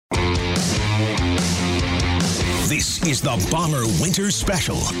This is the Bomber Winter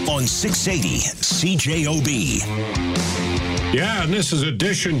Special on 680 CJOB. Yeah, and this is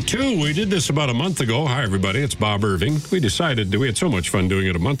edition 2. We did this about a month ago. Hi, everybody. It's Bob Irving. We had so much fun doing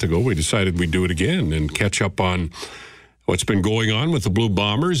it a month ago, we decided we'd do it again and catch up on what's been going on with the Blue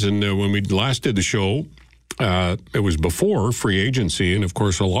Bombers. And when we last did the show, it was before free agency. And, of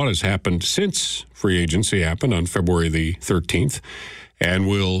course, a lot has happened since free agency happened on February the 13th. And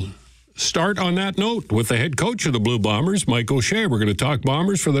we'll start on that note with the head coach of the Blue Bombers, Mike O'Shea. We're going to talk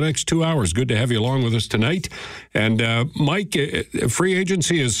Bombers for the next 2 hours. Good to have you along with us tonight. And, Mike, free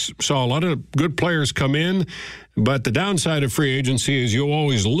agency saw a lot of good players come in, but the downside of free agency is you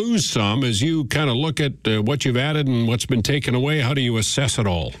always lose some. As you kind of look at what you've added and what's been taken away, how do you assess it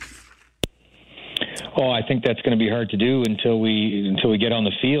all? Oh, I think that's going to be hard to do until we get on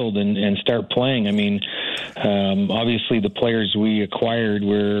the field and start playing. I mean, obviously the players we acquired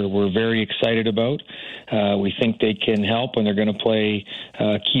we're very excited about. We think they can help and they're going to play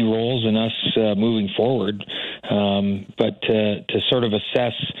key roles in us moving forward. But to sort of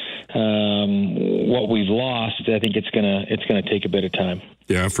assess what we've lost, I think it's going to take a bit of time.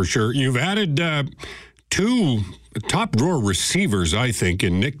 Yeah, for sure. You've added two top drawer receivers, I think,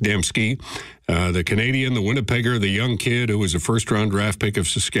 in Nick Dembski, the Canadian, the Winnipegger, the young kid who was a first-round draft pick of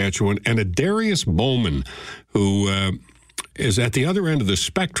Saskatchewan, and a Darius Bowman, who is at the other end of the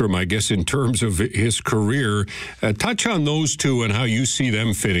spectrum, I guess, in terms of his career. Touch on those two and how you see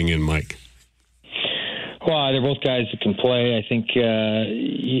them fitting in, Mike. Well, they're both guys that can play. I think,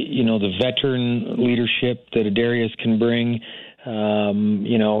 the veteran leadership that Darius can bring.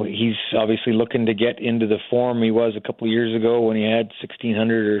 He's obviously looking to get into the form he was a couple of years ago when he had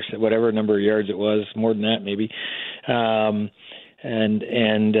 1,600 or whatever number of yards it was, more than that maybe.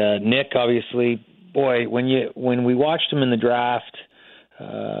 Nick, obviously, boy, when we watched him in the draft,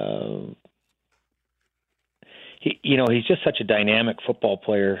 he's just such a dynamic football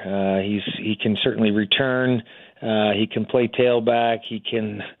player. He can certainly return. He can play tailback. He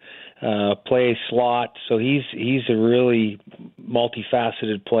can play slot. So he's a really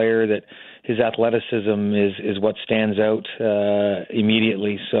multifaceted player that his athleticism is what stands out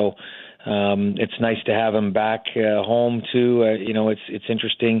immediately. So it's nice to have him back home too. It's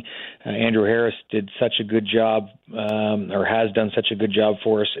interesting. Andrew Harris did such a good job, or has done such a good job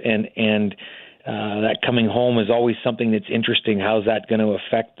for us, and that coming home is always something that's interesting. How's that going to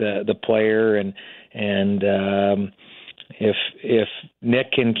affect the player? And if Nick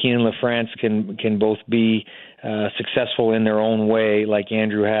and Keenan LaFrance can both be successful in their own way, like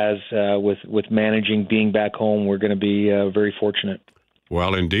Andrew has with managing being back home, we're going to be very fortunate.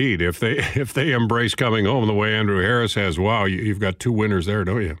 Well, indeed, if they embrace coming home the way Andrew Harris has, wow, you've got two winners there,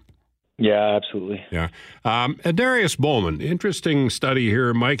 don't you? Yeah, absolutely. Yeah. Darius Bowman, interesting study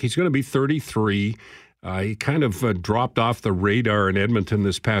here, Mike. He's going to be 33. He kind of dropped off the radar in Edmonton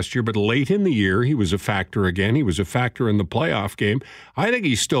this past year, but late in the year, he was a factor again. He was a factor in the playoff game. I think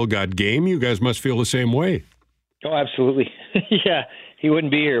he's still got game. You guys must feel the same way. Oh, absolutely. Yeah, he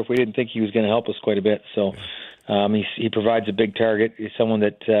wouldn't be here if we didn't think he was going to help us quite a bit. So he provides a big target. He's someone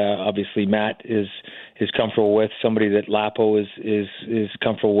that obviously Matt is comfortable with, somebody that Lapo is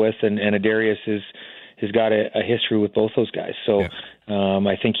comfortable with, and Adarius has got a history with both those guys. So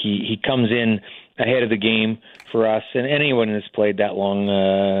I think he comes in ahead of the game for us, and anyone that's played that long,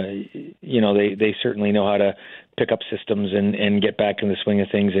 they certainly know how to pick up systems and get back in the swing of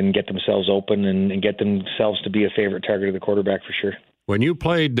things and get themselves open and get themselves to be a favorite target of the quarterback for sure. When you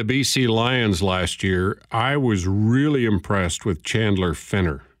played the BC Lions last year, I was really impressed with Chandler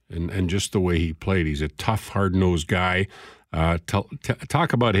Fenner and just the way he played. He's a tough, hard-nosed guy.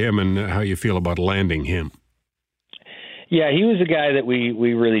 Talk about him and how you feel about landing him. Yeah, he was a guy that we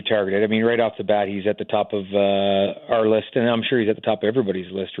really targeted. I mean, right off the bat, he's at the top of our list, and I'm sure he's at the top of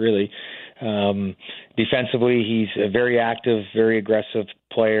everybody's list, really. Defensively, he's a very active, very aggressive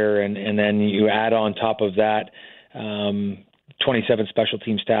player, and then you add on top of that 27 special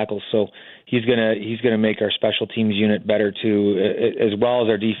teams tackles. So he's gonna make our special teams unit better too, as well as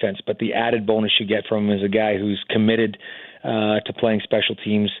our defense. But the added bonus you get from him is a guy who's committed to playing special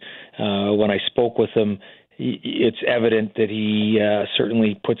teams. When I spoke with him, it's evident that he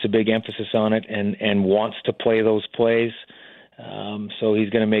certainly puts a big emphasis on it and wants to play those plays. So he's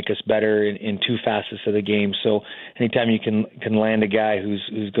going to make us better in two facets of the game. So anytime you can land a guy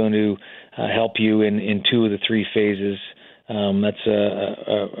who's going to help you in two of the three phases, that's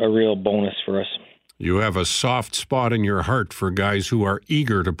a real bonus for us. You have a soft spot in your heart for guys who are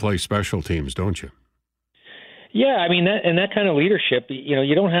eager to play special teams, don't you? Yeah, I mean, that kind of leadership,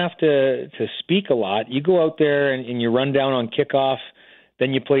 you don't have to speak a lot. You go out there and you run down on kickoff,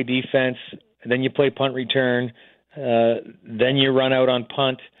 then you play defense, then you play punt return, then you run out on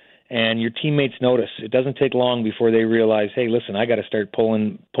punt, and your teammates notice. It doesn't take long before they realize, hey, listen, I got to start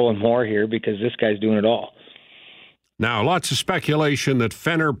pulling more here because this guy's doing it all. Now, lots of speculation that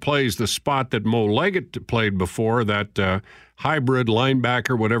Fenner plays the spot that Mo Leggett played before, that hybrid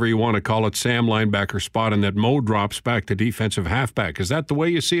linebacker, whatever you want to call it, Sam linebacker spot, and that Mo drops back to defensive halfback. Is that the way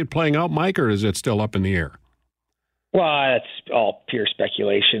you see it playing out, Mike, or is it still up in the air? Well, it's all pure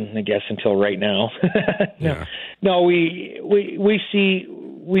speculation, I guess, until right now. No, we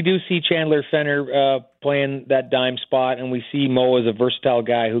do see Chandler Fenner playing that dime spot, and we see Mo as a versatile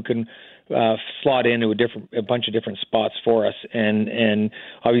guy who can slot into a bunch of different spots for us. And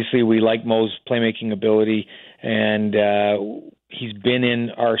obviously we like Mo's playmaking ability, and he's been in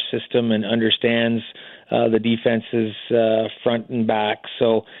our system and understands the defenses front and back.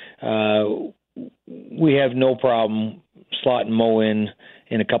 So we have no problem slotting Mo in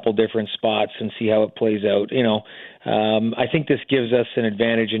a couple different spots and see how it plays out. I think this gives us an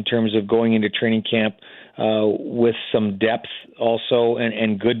advantage in terms of going into training camp with some depth also,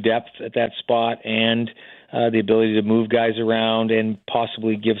 and good depth at that spot, and the ability to move guys around and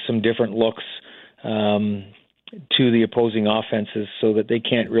possibly give some different looks to the opposing offenses, so that they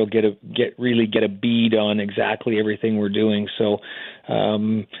can't really get a bead on exactly everything we're doing. So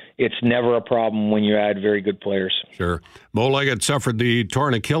it's never a problem when you add very good players. Sure. Mo Leggett suffered the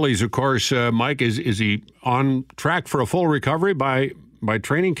torn Achilles, of course. Mike, is he on track for a full recovery by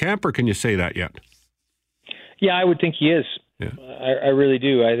training camp, or can you say that yet? Yeah, I would think he is. Yeah. I really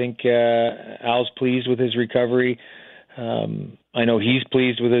do. I think Al's pleased with his recovery. I know he's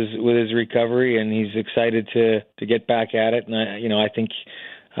pleased with his recovery, and he's excited to get back at it. And I think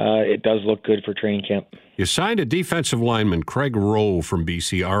it does look good for training camp. You signed a defensive lineman, Craig Rowe from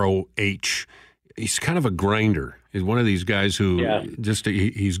BC, ROH. He's kind of a grinder. He's one of these guys who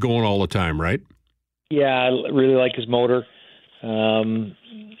he's going all the time, right? Yeah, I really like his motor.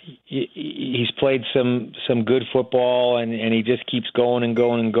 He's played some good football, and he just keeps going and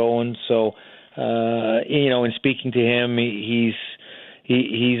going and going. So, in speaking to him, he's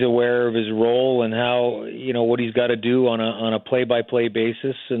aware of his role and how, what he's got to do on a play-by-play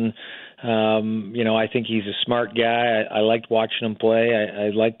basis. And, I think he's a smart guy. I liked watching him play. I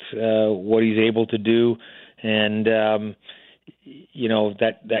liked what he's able to do. And, that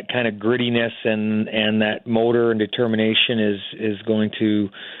kind of grittiness and that motor and determination is going to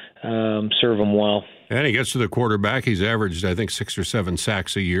serve him well. And he gets to the quarterback. He's averaged, I think, 6 or 7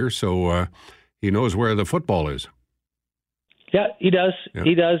 sacks a year, so he knows where the football is. Yeah, he does. Yeah.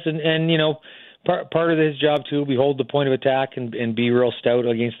 He does, and part of his job too, we hold the point of attack and be real stout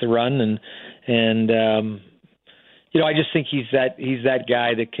against the run, and I just think he's that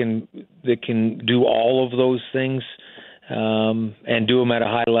guy that can do all of those things. And do them at a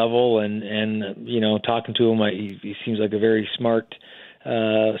high level, and talking to him, he seems like a very smart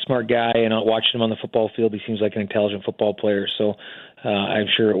guy, and watching him on the football field, he seems like an intelligent football player. So I'm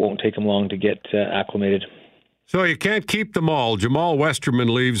sure it won't take him long to get acclimated. So you can't keep them all. Jamal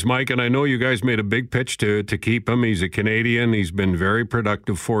Westerman leaves, Mike, and I know you guys made a big pitch to keep him. He's a Canadian. He's been very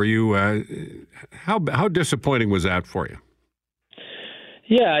productive for you. How disappointing was that for you?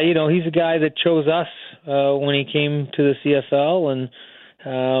 Yeah, he's a guy that chose us when he came to the CFL, and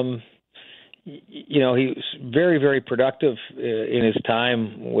he was very, very productive in his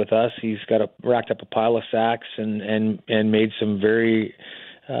time with us. He's racked up a pile of sacks and made some very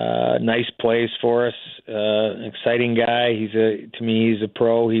nice plays for us. Exciting guy. To me, he's a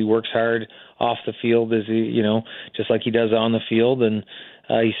pro. He works hard off the field, just like he does on the field, and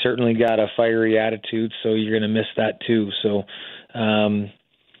he's certainly got a fiery attitude. So you're going to miss that too. So.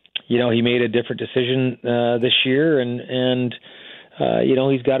 He made a different decision this year, and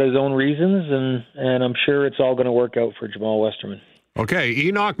he's got his own reasons, and I'm sure it's all going to work out for Jamal Westerman. Okay,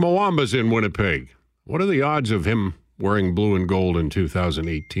 Enoch Mwamba's in Winnipeg. What are the odds of him wearing blue and gold in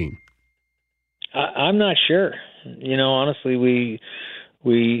 2018? I'm not sure. Honestly,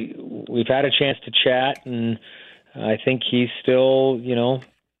 we've had a chance to chat, and I think he's still,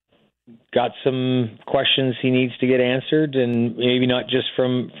 got some questions he needs to get answered, and maybe not just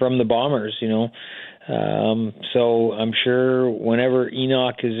from the Bombers, So I'm sure whenever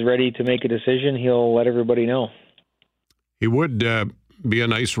Enoch is ready to make a decision, he'll let everybody know. He would be a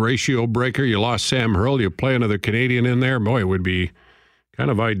nice ratio breaker. You lost Sam Hurl. You play another Canadian in there. Boy, it would be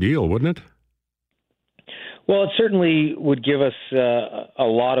kind of ideal, wouldn't it? Well, it certainly would give us a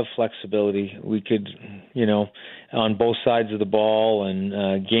lot of flexibility. We could, on both sides of the ball,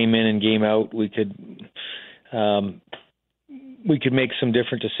 and game in and game out, we could make some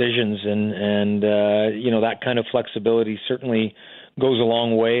different decisions, and that kind of flexibility certainly goes a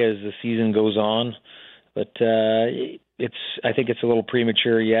long way as the season goes on. but I think it's a little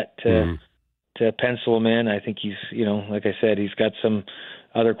premature yet to pencil him in. I think he's, like I said, he's got some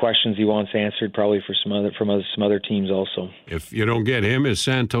other questions he wants answered, probably from other teams also. If you don't get him, is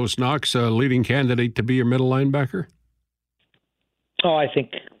Santos Knox a leading candidate to be your middle linebacker? Oh, I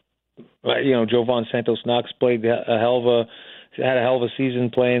think Jovan Santos Knox had a hell of a season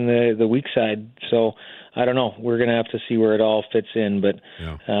playing the weak side. So I don't know. We're going to have to see where it all fits in, but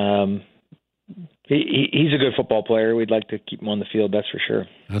he's a good football player. We'd like to keep him on the field, that's for sure.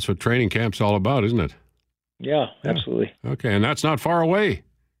 That's what training camp's all about, isn't it? Yeah, absolutely. Okay, and that's not far away.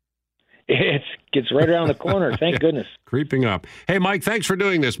 It gets right around the corner, thank goodness. Creeping up. Hey, Mike, thanks for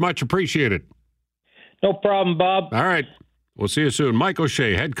doing this. Much appreciated. No problem, Bob. All right. We'll see you soon. Mike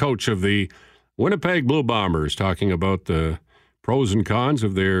O'Shea, head coach of the Winnipeg Blue Bombers, talking about the pros and cons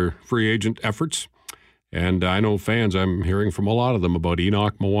of their free agent efforts. And I know fans, I'm hearing from a lot of them about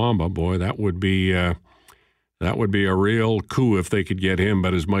Enoch Mwamba. Boy, that would be a real coup if they could get him.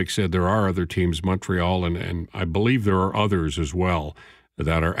 But as Mike said, there are other teams, Montreal, and I believe there are others as well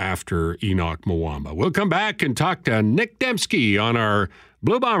that are after Enoch Mwamba. We'll come back and talk to Nick Dembski on our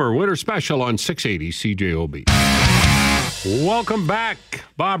Blue Bomber Winter Special on 680 CJOB. Welcome back.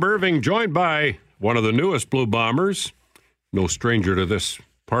 Bob Irving, joined by one of the newest Blue Bombers. No stranger to this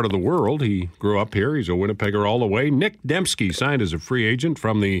part of the world. He grew up here. He's a Winnipegger all the way. Nick Dembski signed as a free agent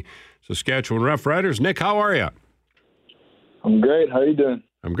from the Saskatchewan Roughriders. Nick, how are you? I'm great. How are you doing?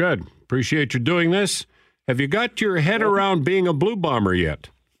 I'm good. Appreciate you doing this. Have you got your head around being a Blue Bomber yet?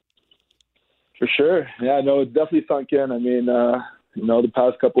 For sure. Yeah, no, it's definitely sunk in. I mean, the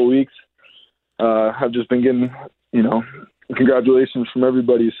past couple of weeks, I've just been getting, congratulations from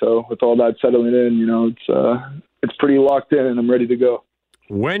everybody. So with all that settling in, it's pretty locked in, and I'm ready to go.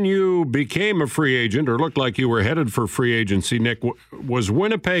 When you became a free agent, or looked like you were headed for free agency, Nick, was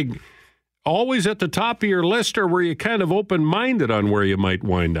Winnipeg always at the top of your list, or were you kind of open-minded on where you might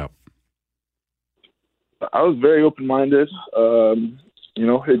wind up? I was very open-minded.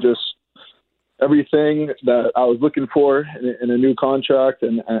 It just everything that I was looking for in a new contract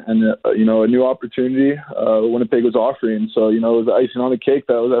and a new opportunity, Winnipeg was offering. So, it was the icing on the cake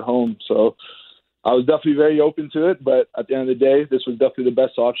that I was at home. So I was definitely very open to it, but at the end of the day, this was definitely the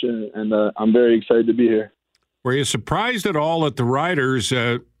best option, and I'm very excited to be here. Were you surprised at all that the Riders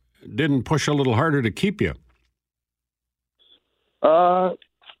didn't push a little harder to keep you? There's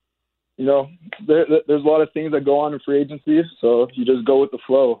a lot of things that go on in free agency, so you just go with the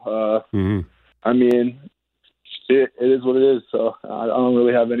flow. I mean, it is what it is, so I don't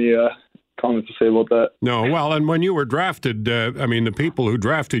really have any comments to say about that. No, well, and when you were drafted, the people who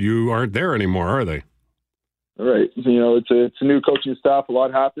drafted you aren't there anymore, are they? Right. It's a new coaching staff. A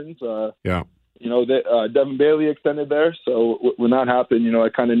lot happens. Yeah. Devin Bailey extended there, so when that happened, I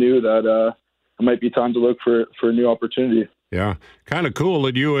kind of knew that it might be time to look for a new opportunity. Yeah. Kind of cool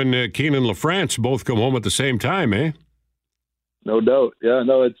that you and Keenan LaFrance both come home at the same time, eh? No doubt. Yeah,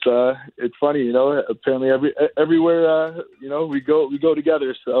 no, it's funny, apparently everywhere, we go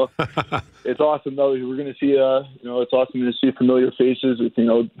together. So it's awesome though. We're going to see, it's awesome to see familiar faces with,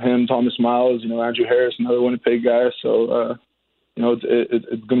 him, Thomas Miles, Andrew Harris, another Winnipeg guy. So,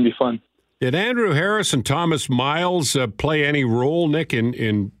 it's going to be fun. Did Andrew Harris and Thomas Miles play any role, Nick,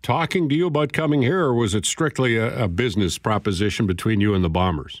 in talking to you about coming here, or was it strictly a business proposition between you and the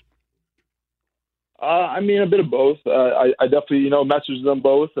Bombers? A bit of both. I definitely, messaged them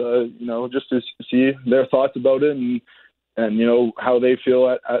both, just to see their thoughts about it and how they feel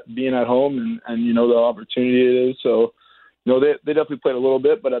at being at home and the opportunity it is. So, they definitely played a little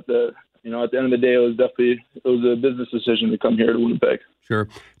bit, but at the end of the day, it was a business decision to come here to Winnipeg. Sure.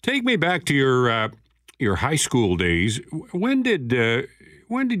 Take me back to your high school days. When did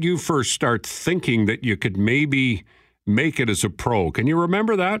you first start thinking that you could maybe make it as a pro? Can you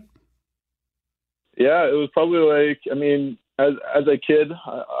remember that? Yeah, it was probably as a kid,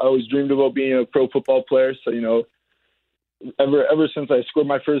 I always dreamed about being a pro football player. So, ever since I scored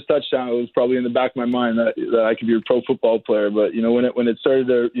my first touchdown, it was probably in the back of my mind that I could be a pro football player. But, when it started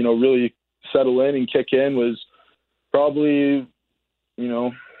to, really settle in and kick in was probably,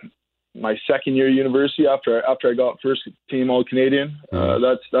 my second year of university after I got first team All-Canadian.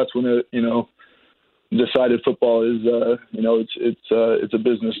 That's when it, decided football is, it's a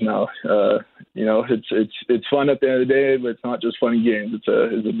business now. It's fun at the end of the day, but it's not just fun and games. It's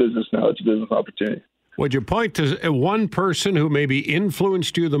a business now. It's a business opportunity. Would you point to one person who maybe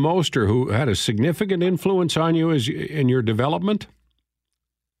influenced you the most, or who had a significant influence on you in your development?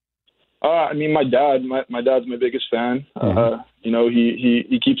 My dad. My dad's my biggest fan.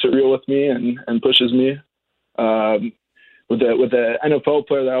 He keeps it real with me and pushes me. with the NFL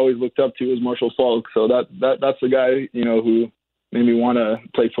player that I always looked up to was Marshall Faulk. So that's the guy, who made me want to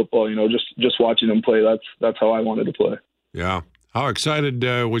play football. Just watching him play. That's how I wanted to play. Yeah. How excited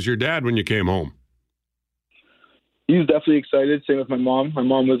was your dad when you came home? He was definitely excited. Same with my mom. My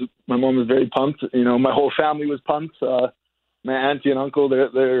mom was very pumped. My whole family was pumped. My auntie and uncle,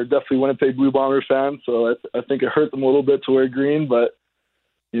 they're definitely Winnipeg Blue Bomber fans. So I think it hurt them a little bit to wear green, but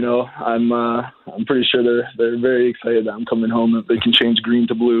I'm pretty sure they're very excited that I'm coming home, that they can change green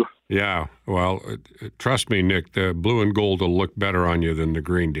to blue. Yeah, well, trust me, Nick, the blue and gold will look better on you than the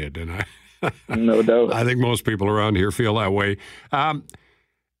green did, and no doubt. I think most people around here feel that way.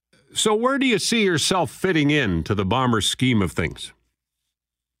 So where do you see yourself fitting in to the Bombers' scheme of things?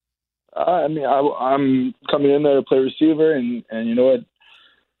 I'm coming in there to play receiver, and you know what?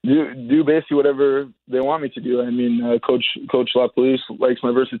 Do basically whatever they want me to do. I mean, Coach LaPolice likes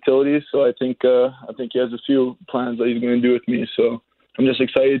my versatility, so I think he has a few plans that he's going to do with me. So I'm just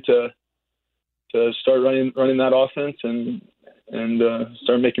excited to start running that offense and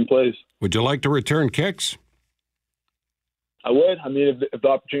start making plays. Would you like to return kicks? I would. I mean, if the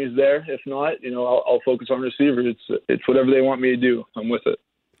opportunity is there. If not, I'll focus on receiver. It's whatever they want me to do. I'm with it.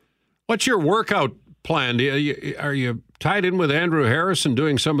 What's your workout plan? Are you tied in with Andrew Harrison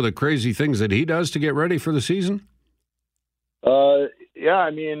doing some of the crazy things that he does to get ready for the season? Yeah.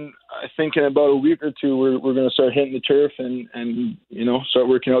 I mean, I think in about a week or two, we're going to start hitting the turf and start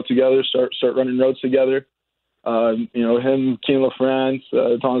working out together, start running routes together. Him, Keenan LaFrance,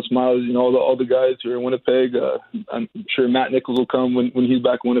 Thomas Miles, all the guys who are in Winnipeg. I'm sure Matt Nichols will come when he's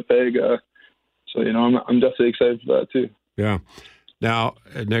back in Winnipeg. So I'm definitely excited for that too. Yeah. Now,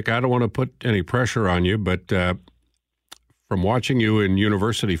 Nick, I don't want to put any pressure on you, but from watching you in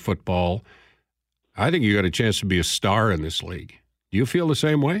university football, I think you got a chance to be a star in this league. Do you feel the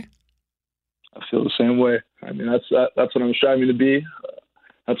same way? I feel the same way. I mean, that's what I'm striving to be.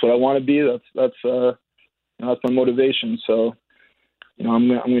 That's what I want to be. That's my motivation. So, I'm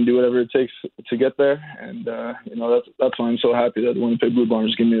going to do whatever it takes to get there, and that's why I'm so happy that the Winnipeg Blue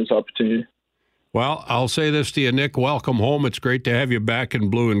Bombers give me this opportunity. Well, I'll say this to you, Nick. Welcome home. It's great to have you back in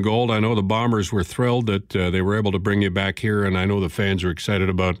blue and gold. I know the Bombers were thrilled that they were able to bring you back here, and I know the fans are excited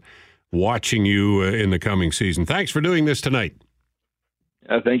about watching you in the coming season. Thanks for doing this tonight.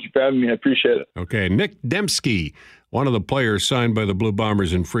 Thank you for having me. I appreciate it. Okay, Nick Dembski, one of the players signed by the Blue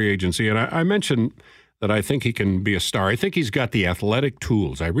Bombers in free agency, and I mentioned that I think he can be a star. I think he's got the athletic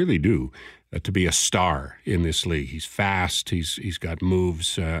tools. I really do. To be a star in this league. He's fast. He's got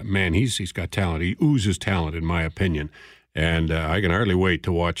moves. He's got talent. He oozes talent, in my opinion. And I can hardly wait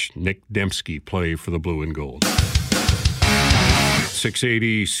to watch Nick Dembski play for the Blue and Gold.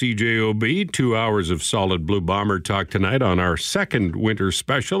 680 CJOB, 2 hours of solid Blue Bomber talk tonight on our second winter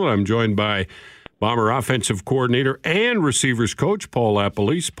special. I'm joined by Bomber offensive coordinator and receivers coach, Paul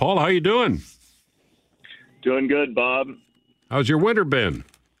LaPolice. Paul, how you doing? Doing good, Bob. How's your winter been?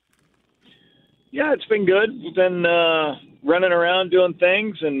 Yeah, it's been good. We've been running around doing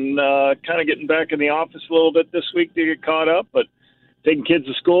things and kind of getting back in the office a little bit this week to get caught up, but taking kids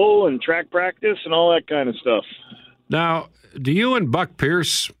to school and track practice and all that kind of stuff. Now, do you and Buck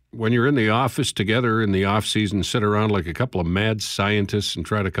Pierce, when you're in the office together in the off season, sit around like a couple of mad scientists and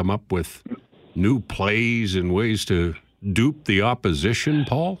try to come up with new plays and ways to dupe the opposition,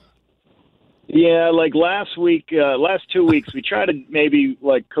 Paul? Yeah, like last 2 weeks, we tried to maybe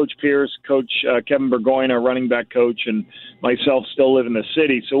like Coach Pierce, Coach Kevin Burgoyne, our running back coach, and myself still live in the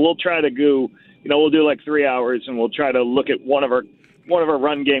city. So we'll try to go, we'll do like 3 hours, and we'll try to look at one of our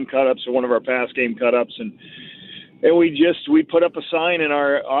run game cut-ups or one of our pass game cut-ups, and we put up a sign in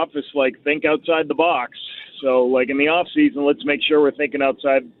our office like think outside the box. So like in the off season, let's make sure we're thinking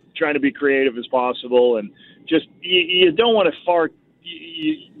outside, trying to be creative as possible, and just you don't want to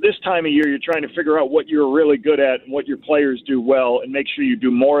this time of year, you're trying to figure out what you're really good at and what your players do well and make sure you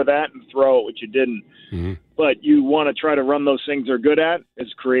do more of that and throw it, which you didn't. Mm-hmm. But you want to try to run those things they're good at as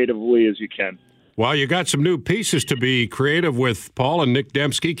creatively as you can. Well, you got some new pieces to be creative with, Paul and Nick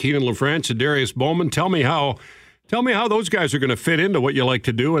Dembski, Keenan LaFrance, and Darius Bowman. Tell me how those guys are going to fit into what you like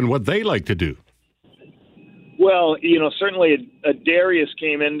to do and what they like to do. Well, certainly Darius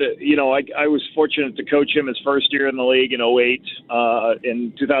came into, I was fortunate to coach him his first year in the league in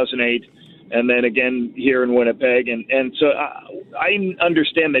 2008, and then again here in Winnipeg. And so I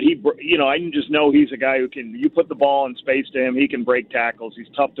understand that I just know he's a guy who you put the ball in space to him, he can break tackles. He's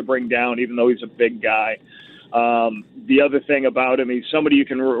tough to bring down, even though he's a big guy. The other thing about him, he's somebody you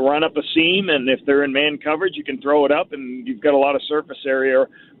can run up a seam, and if they're in man coverage, you can throw it up, and you've got a lot of surface area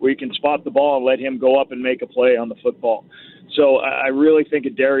where you can spot the ball and let him go up and make a play on the football. So I really think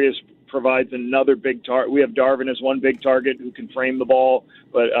Darius provides another big target. We have Darvin as one big target who can frame the ball,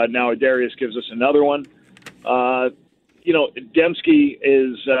 but now Darius gives us another one. Dembski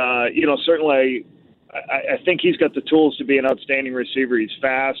is, certainly I think he's got the tools to be an outstanding receiver. He's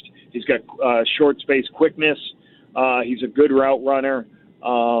fast. He's got short space quickness. He's a good route runner.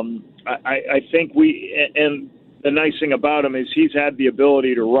 I think and the nice thing about him is he's had the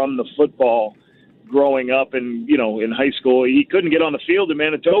ability to run the football growing up in high school. He couldn't get on the field in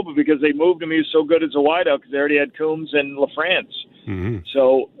Manitoba because they moved him. He was so good as a wideout because they already had Coombs and LaFrance. Mm-hmm.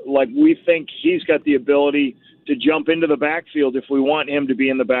 So, we think he's got the ability to jump into the backfield if we want him to be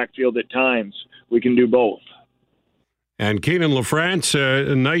in the backfield at times. We can do both. And Keenan LaFrance,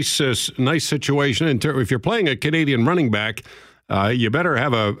 a nice situation. If you're playing a Canadian running back, you better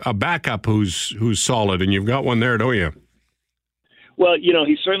have a backup who's solid, and you've got one there, don't you? Well,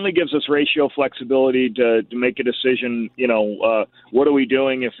 he certainly gives us ratio flexibility to make a decision, what are we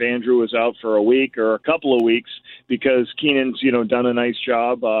doing if Andrew is out for a week or a couple of weeks, because Keenan's, done a nice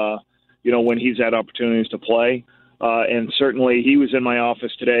job, when he's had opportunities to play. And certainly he was in my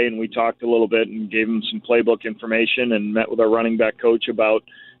office today, and we talked a little bit and gave him some playbook information and met with our running back coach about,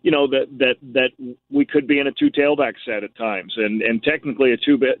 that we could be in a 2 tailback set at times. And technically a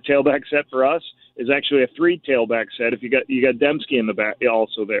 2 tailback set for us is actually a 3 tailback set if you got Dembski in the back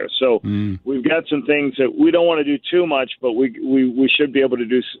also there. So we've got some things that we don't want to do too much, but we should be able to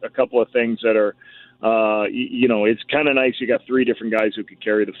do a couple of things that are, it's kind of nice. You got 3 different guys who could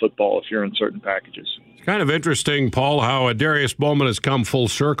carry the football if you're in certain packages. It's kind of interesting, Paul, how Darius Bowman has come full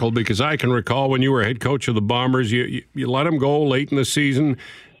circle, because I can recall when you were head coach of the Bombers, you let him go late in the season.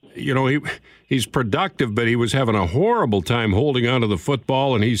 He's productive, but he was having a horrible time holding onto the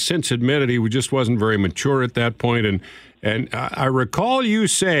football, and he's since admitted he just wasn't very mature at that point. And I recall you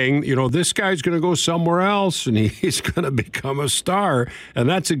saying, this guy's going to go somewhere else, and he's going to become a star, and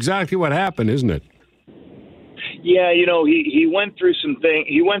that's exactly what happened, isn't it? Yeah, he went through some things.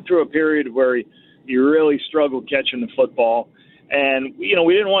 He went through a period where he really struggled catching the football. And,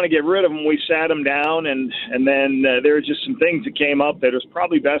 we didn't want to get rid of him. We sat him down, and then there were just some things that came up that it was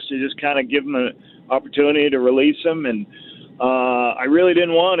probably best to just kind of give him an opportunity to release him. And I really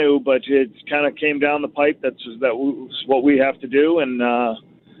didn't want to, but it kind of came down the pipe. That's what we have to do. And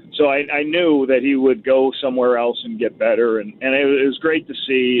so I knew that he would go somewhere else and get better. And it was great to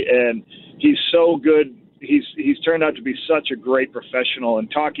see. And he's so good. He's turned out to be such a great professional. And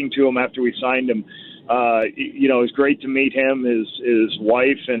talking to him after we signed him, it's great to meet him, his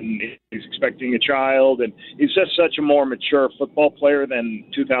wife, and he's expecting a child. And he's just such a more mature football player than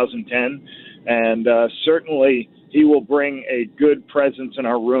 2010. And certainly he will bring a good presence in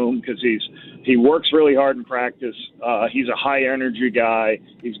our room because he works really hard in practice. He's a high-energy guy.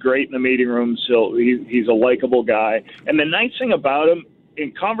 He's great in the meeting room. So he's a likable guy. And the nice thing about him,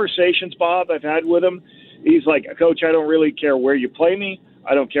 in conversations, Bob, I've had with him, he's like, Coach, I don't really care where you play me.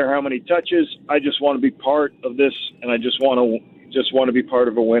 I don't care how many touches. I just want to be part of this, and I just want to be part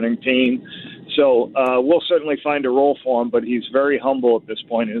of a winning team. So we'll certainly find a role for him, but he's very humble at this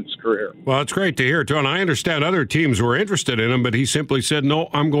point in his career. Well, it's great to hear, John. I understand other teams were interested in him, but he simply said, no,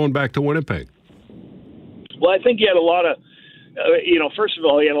 I'm going back to Winnipeg. Well, I think he had a lot of, first of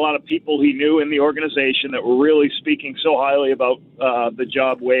all, he had a lot of people he knew in the organization that were really speaking so highly about the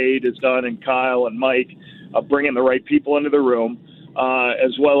job Wade has done, and Kyle and Mike, bringing the right people into the room.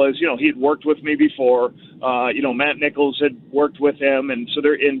 As well as, he had worked with me before. Matt Nichols had worked with him, and so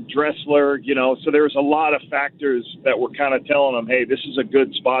they're in Dressler, so there was a lot of factors that were kind of telling him, hey, this is a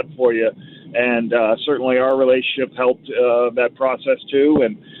good spot for you. And certainly our relationship helped that process too,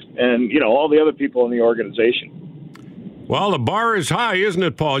 and all the other people in the organization. Well, the bar is high, isn't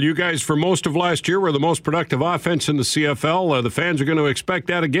it, Paul? You guys, for most of last year, were the most productive offense in the CFL. The fans are going to expect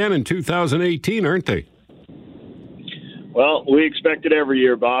that again in 2018, aren't they? Well, we expect it every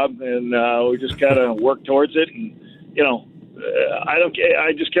year, Bob, and we just got to work towards it. And, I don't care.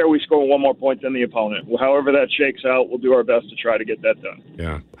 I just care we score one more point than the opponent. However that shakes out, we'll do our best to try to get that done.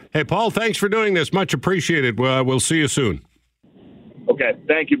 Yeah. Hey, Paul, thanks for doing this. Much appreciated. We'll see you soon. Okay.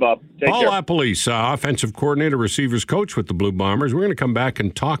 Thank you, Bob. Take Paul care. Appelese, offensive coordinator, receivers coach with the Blue Bombers. We're going to come back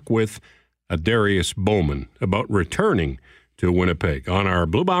and talk with Darius Bowman about returning to Winnipeg on our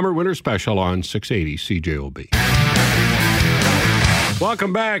Blue Bomber Winter Special on 680 CJOB.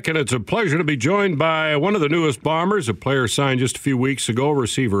 Welcome back, and it's a pleasure to be joined by one of the newest Bombers, a player signed just a few weeks ago,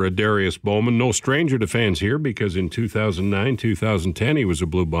 receiver Darius Bowman. No stranger to fans here because in 2009, 2010, he was a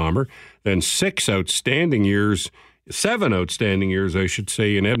Blue Bomber. Then 7 outstanding years, I should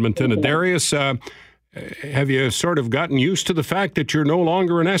say, in Edmonton. Darius, have you sort of gotten used to the fact that you're no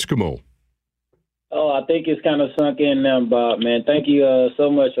longer an Eskimo? Oh, Oh, I think it's kind of sunk in now, Bob, man. Thank you so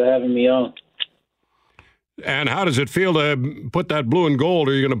much for having me on. And how does it feel to put that blue and gold?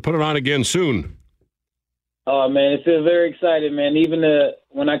 Are you going to put it on again soon? Oh, man, it feels very exciting, man. Even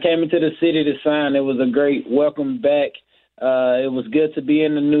when I came into the city to sign, it was a great welcome back. It was good to be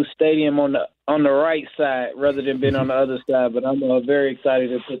in the new stadium on the right side rather than being on the other side. But I'm very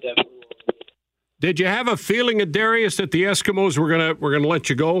excited to put that blue on. Did you have a feeling, Darius, that the Eskimos were gonna let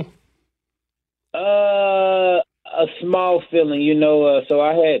you go? A small feeling, so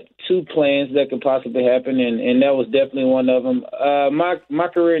I had two plans that could possibly happen, and that was definitely one of them. My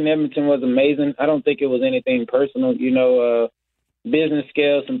career in Edmonton was amazing. I don't think it was anything personal, business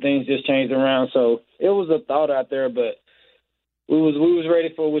scale, some things just changed around. So it was a thought out there, but we was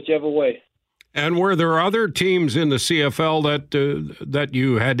ready for whichever way. And were there other teams in the CFL that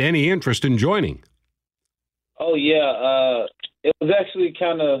you had any interest in joining? Oh, yeah. It was actually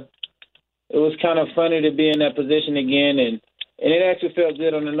kind of funny to be in that position again, and it actually felt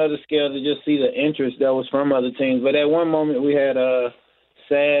good on another scale to just see the interest that was from other teams. But at one moment we had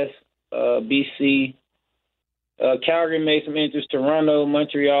SAS, BC, Calgary made some interest, Toronto,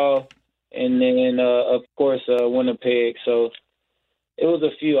 Montreal, and then, of course, Winnipeg. So it was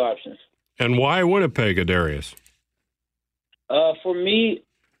a few options. And why Winnipeg, Darius? For me,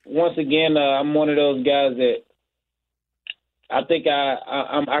 once again, I'm one of those guys that I think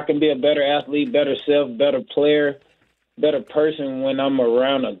I can be a better athlete, better self, better player, better person when I'm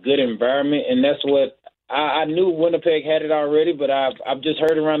around a good environment, and that's what I knew. Winnipeg had it already, but I've just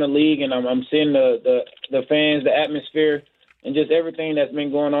heard around the league, and I'm seeing the fans, the atmosphere, and just everything that's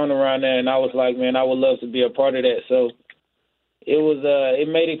been going on around there. And I was like, man, I would love to be a part of that. So it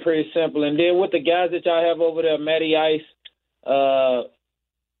made it pretty simple. And then with the guys that y'all have over there, Matty Ice,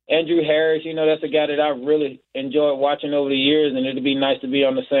 Andrew Harris, that's a guy that I've really enjoyed watching over the years, and it'd be nice to be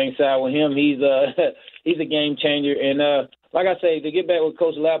on the same side with him. He's a game changer. And like I say, to get back with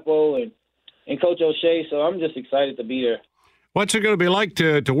Coach Lapo and Coach O'Shea, so I'm just excited to be there. What's it going to be like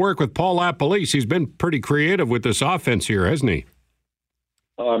to work with Paul LaPolice? He's been pretty creative with this offense here, hasn't he?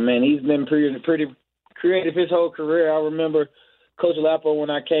 Oh, man, he's been pretty creative his whole career. I remember Coach Lapo when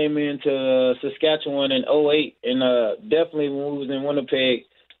I came into Saskatchewan in 2008, and definitely when we was in Winnipeg,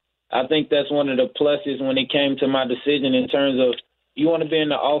 I think that's one of the pluses when it came to my decision in terms of you want to be in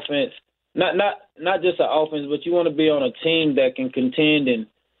the offense, not just the offense, but you want to be on a team that can contend, and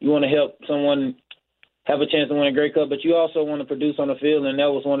you want to help someone have a chance to win a Grey Cup, but you also want to produce on the field, and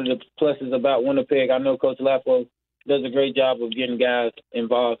that was one of the pluses about Winnipeg. I know Coach Lapo does a great job of getting guys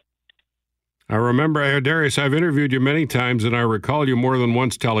involved. I remember, Darius, I've interviewed you many times, and I recall you more than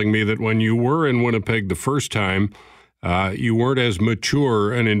once telling me that when you were in Winnipeg the first time, you weren't as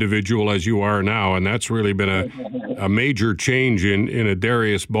mature an individual as you are now, and that's really been a major change in a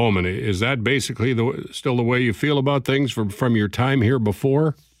Darius Bowman. Is that basically still the way you feel about things from your time here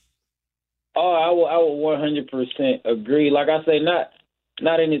before? Oh, I would 100% agree. Like I say, not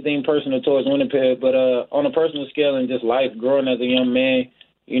anything personal towards Winnipeg, but on a personal scale and just life, growing as a young man,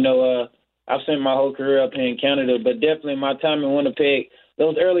 I've spent my whole career up here in Canada, but definitely my time in Winnipeg,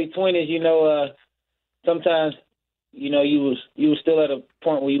 those early 20s, sometimes – you was still at a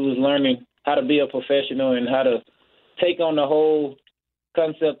point where you was learning how to be a professional and how to take on the whole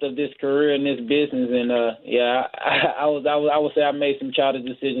concept of this career and this business. And I would say I made some childish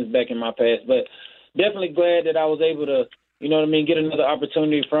decisions back in my past, but definitely glad that I was able to, get another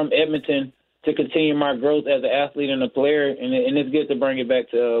opportunity from Edmonton to continue my growth as an athlete and a player. And it's good to bring it back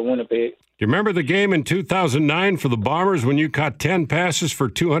to Winnipeg. Do you remember the game in 2009 for the Bombers when you caught 10 passes for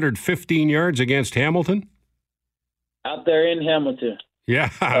 215 yards against Hamilton? Out there in Hamilton. Yeah.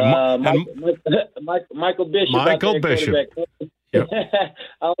 Michael Bishop. Michael Bishop. Yep. I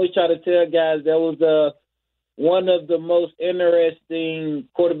always try to tell guys that was one of the most interesting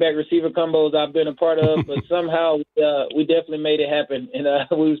quarterback-receiver combos I've been a part of, but somehow we definitely made it happen, and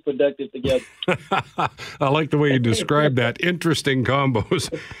we was productive together. I like the way you described that. Interesting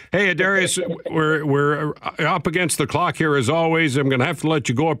combos. Hey, Darius, we're up against the clock here as always. I'm going to have to let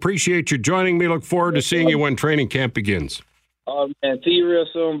you go. Appreciate you joining me. Look forward to seeing you when training camp begins. Oh, man. See you real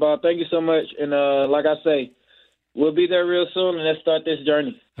soon, Bob. Thank you so much. And like I say, we'll be there real soon, and let's start this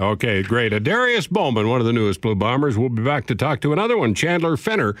journey. Okay, great. Darius Bowman, one of the newest Blue Bombers. We'll be back to talk to another one, Chandler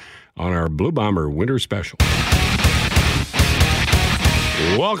Fenner, on our Blue Bomber Winter Special.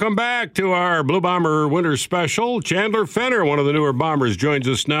 Welcome back to our Blue Bomber Winter Special. Chandler Fenner, one of the newer Bombers, joins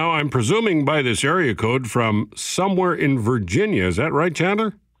us now. I'm presuming by this area code from somewhere in Virginia. Is that right,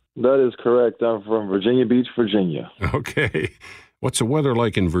 Chandler? That is correct. I'm from Virginia Beach, Virginia. Okay. What's the weather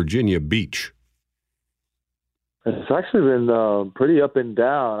like in Virginia Beach? It's actually been pretty up and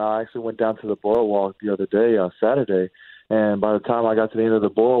down. I actually went down to the boardwalk the other day, Saturday, and by the time I got to the end of the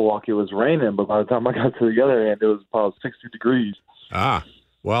boardwalk, it was raining. But by the time I got to the other end, it was about 60 degrees.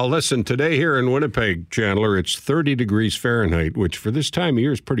 Well, listen, today here in Winnipeg, Chandler, it's 30 degrees Fahrenheit, which for this time of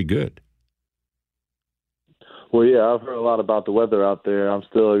year is pretty good. Well, yeah, I've heard a lot about the weather out there. I'm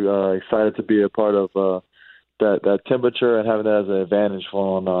still excited to be a part of that temperature and having that as an advantage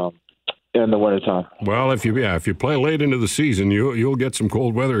for in the wintertime. Well, if you play late into the season, you'll get some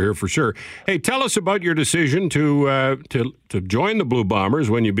cold weather here for sure. Hey, tell us about your decision to join the Blue Bombers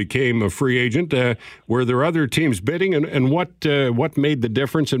when you became a free agent. Were there other teams bidding, and what made the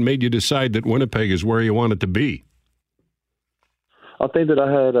difference and made you decide that Winnipeg is where you wanted to be? I think that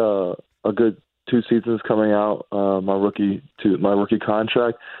I had a good 2 seasons coming out my rookie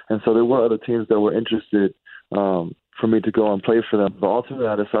contract, and so there were other teams that were interested for me to go and play for them. But ultimately,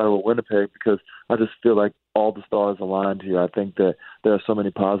 I decided with Winnipeg because I just feel like all the stars aligned here. I think that there are so many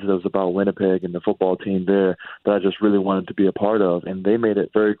positives about Winnipeg and the football team there that I just really wanted to be a part of. And they made it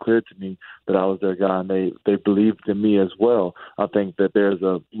very clear to me that I was their guy, and they believed in me as well. I think that there's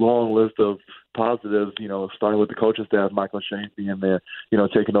a long list of positives, starting with the coaching staff, Michael Shane being there,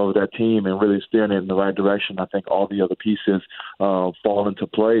 taking over that team and really steering it in the right direction. I think all the other pieces fall into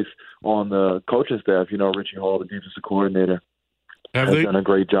place on the coaching staff. Richie Hall, the defensive coordinator, has done a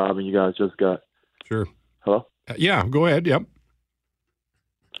great job, and you guys just got... Sure. Hello? Yeah, go ahead. Yep.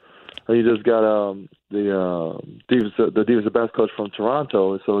 You just got the defensive backs coach from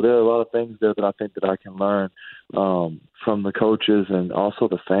Toronto. So there are a lot of things there that I think that I can learn from the coaches and also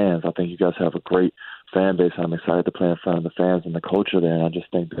the fans. I think you guys have a great fan base. I'm excited to play in front of the fans and the culture there. And I just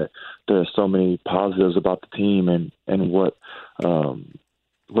think that there are so many positives about the team and what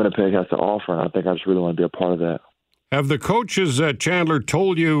Winnipeg has to offer. And I think I just really want to be a part of that. Have the coaches, Chandler,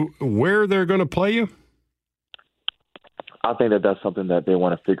 told you where they're going to play you? I think that that's something that they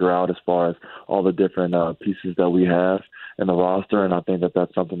want to figure out as far as all the different pieces that we have in the roster, and I think that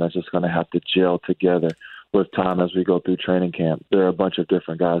that's something that's just going to have to gel together with time as we go through training camp. There are a bunch of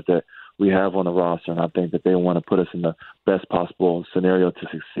different guys that we have on the roster, and I think that they want to put us in the best possible scenario to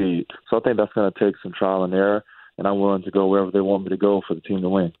succeed. So I think that's going to take some trial and error, and I'm willing to go wherever they want me to go for the team to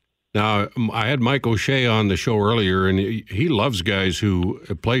win. Now, I had Mike O'Shea on the show earlier, and he loves guys who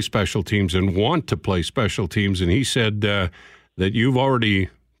play special teams and want to play special teams, and he said that you've already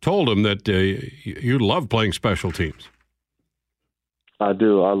told him that you love playing special teams. I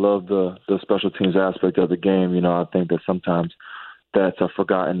do. I love the special teams aspect of the game. I think that sometimes that's a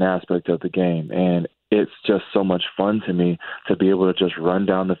forgotten aspect of the game, and it's just so much fun to me to be able to just run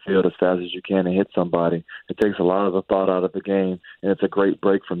down the field as fast as you can and hit somebody. It takes a lot of the thought out of the game, and it's a great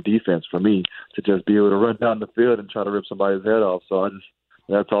break from defense for me to just be able to run down the field and try to rip somebody's head off. So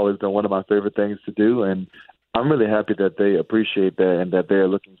that's always been one of my favorite things to do, and I'm really happy that they appreciate that and that they're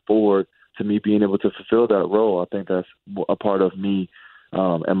looking forward to me being able to fulfill that role. I think that's a part of me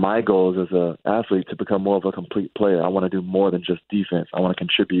and my goals as an athlete to become more of a complete player. I want to do more than just defense. I want to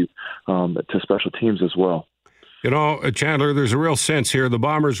contribute to special teams as well. Chandler, there's a real sense here. The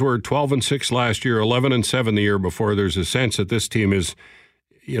Bombers were 12-6 last year, 11-7 the year before. There's a sense that this team is,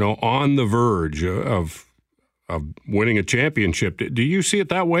 on the verge of winning a championship. Do you see it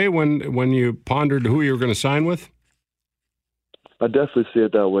that way when you pondered who you were going to sign with? I definitely see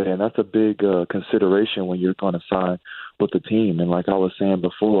it that way, and that's a big consideration when you're going to sign with the team. And like I was saying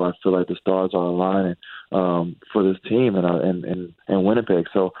before, I feel like the stars are aligning for this team and Winnipeg.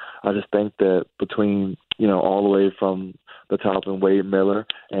 So I just think that between all the way from the top and Wade Miller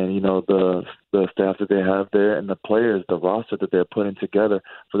and the staff that they have there and the players, the roster that they're putting together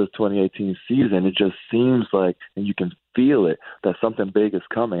for this 2018 season, it just seems like, and you can feel it, that something big is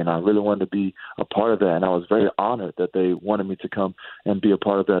coming. And I really wanted to be a part of that, and I was very honored that they wanted me to come and be a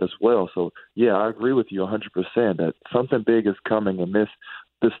part of that as well. So yeah, I agree with you 100% that something big is coming, and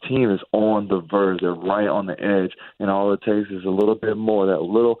this team is on the verge. They're right on the edge, and all it takes is a little bit more, that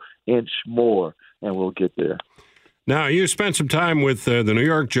little inch more, and we'll get there. Now, you spent some time with the New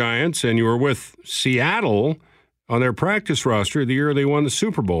York Giants, and you were with Seattle on their practice roster the year they won the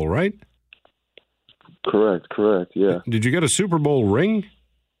Super Bowl, right? Correct, yeah. Did you get a Super Bowl ring?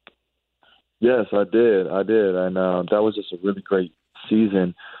 Yes, I did, and that was just a really great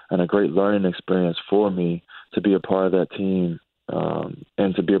season and a great learning experience for me to be a part of that team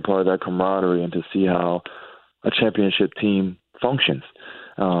and to be a part of that camaraderie and to see how a championship team functions.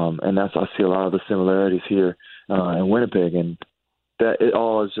 And I see a lot of the similarities here in Winnipeg, and that it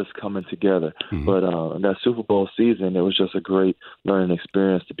all is just coming together. Mm-hmm. But that Super Bowl season, it was just a great learning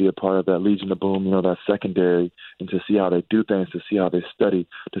experience to be a part of that Legion of Boom, that secondary, and to see how they do things, to see how they study,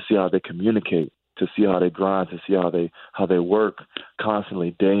 to see how they communicate, to see how they grind, to see how they work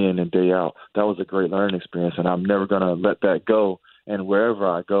constantly, day in and day out. That was a great learning experience, and I'm never going to let that go. And wherever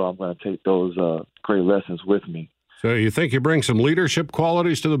I go, I'm going to take those great lessons with me. So you think you bring some leadership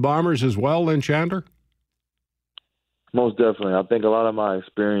qualities to the Bombers as well, then, Chandler? Most definitely. I think a lot of my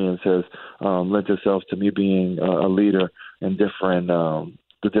experience has lent itself to me being a leader in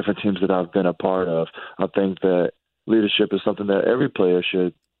the different teams that I've been a part of. I think that leadership is something that every player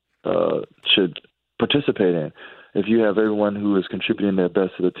should participate in. If you have everyone who is contributing their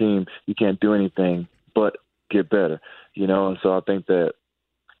best to the team, you can't do anything but get better, And so I think that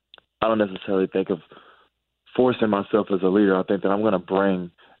I don't necessarily think of forcing myself as a leader. I think that I'm going to bring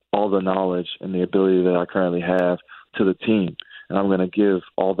all the knowledge and the ability that I currently have to the team, and I'm going to give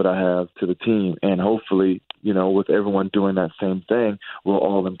all that I have to the team, and hopefully, with everyone doing that same thing, we'll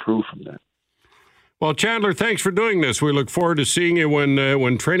all improve from that. Well, Chandler, thanks for doing this. We look forward to seeing you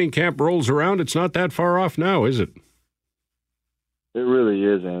when training camp rolls around. It's not that far off now, is it? It really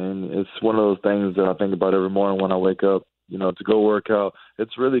isn't, and it's one of those things that I think about every morning when I wake up, to go work out.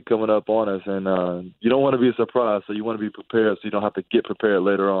 It's really coming up on us, and you don't want to be surprised, so you want to be prepared so you don't have to get prepared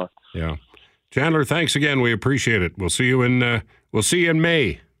later on. Yeah. Chandler, thanks again. We appreciate it. We'll see you in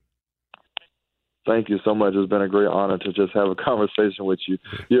May. Thank you so much. It's been a great honor to just have a conversation with you.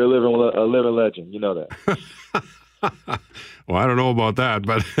 You're a living legend. You know that. Well, I don't know about that,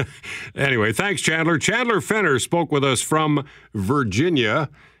 but anyway, thanks, Chandler. Chandler Fenner spoke with us from Virginia,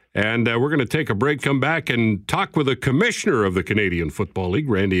 and we're going to take a break, come back, and talk with the commissioner of the Canadian Football League,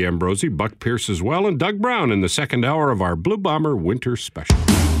 Randy Ambrosie, Buck Pierce as well, and Doug Brown in the second hour of our Blue Bomber Winter Special.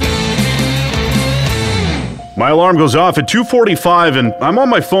 My alarm goes off at 2:45, and I'm on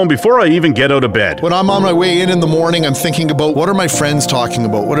my phone before I even get out of bed. When I'm on my way in the morning, I'm thinking about what are my friends talking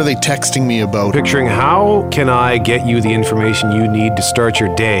about? What are they texting me about? Picturing how can I get you the information you need to start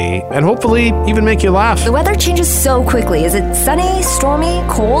your day and hopefully even make you laugh. The weather changes so quickly. Is it sunny, stormy,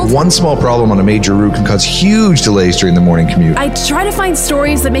 cold? One small problem on a major route can cause huge delays during the morning commute. I try to find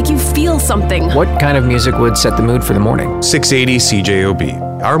stories that make you feel something. What kind of music would set the mood for the morning? 680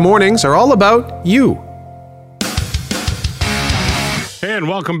 CJOB. Our mornings are all about you. And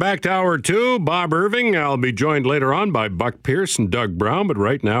welcome back to Hour 2. Bob Irving. I'll be joined later on by Buck Pierce and Doug Brown, but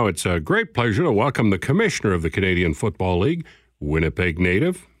right now it's a great pleasure to welcome the commissioner of the Canadian Football League, Winnipeg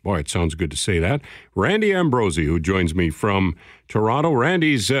native. Boy, it sounds good to say that. Randy Ambrosie, who joins me from Toronto.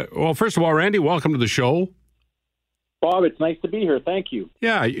 Randy's, well, first of all, Randy, welcome to the show. Bob, it's nice to be here. Thank you.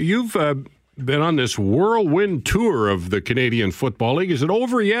 Yeah, you've been on this whirlwind tour of the Canadian Football League. Is it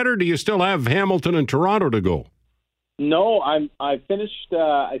over yet, or do you still have Hamilton and Toronto to go? No, I finished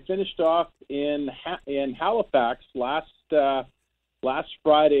off in Halifax last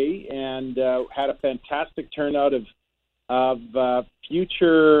Friday and had a fantastic turnout of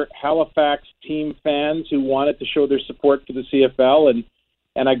future Halifax team fans who wanted to show their support for the CFL,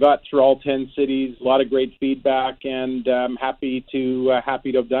 and I got through all 10 cities. A lot of great feedback, and I'm happy to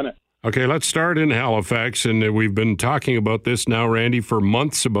have done it. Okay, let's start in Halifax, and we've been talking about this now, Randy, for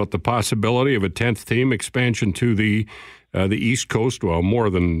months about the possibility of a 10th team expansion to the East Coast. Well, more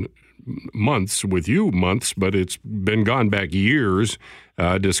than months, with you months, but it's been gone back years,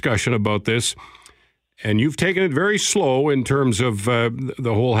 discussion about this. And you've taken it very slow in terms of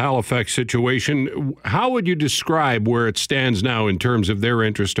the whole Halifax situation. How would you describe where it stands now in terms of their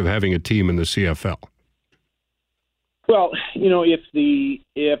interest of having a team in the CFL? Well, if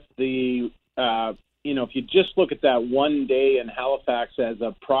you just look at that one day in Halifax as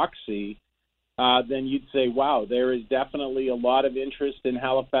a proxy, then you'd say, wow, there is definitely a lot of interest in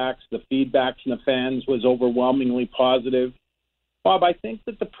Halifax. The feedback from the fans was overwhelmingly positive. Bob, I think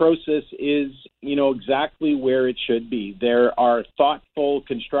that the process is, exactly where it should be. There are thoughtful,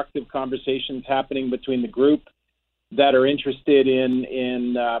 constructive conversations happening between the group that are interested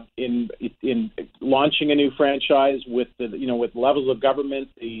in launching a new franchise with with levels of government.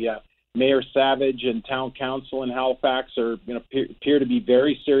 The Mayor Savage and Town Council in Halifax appear to be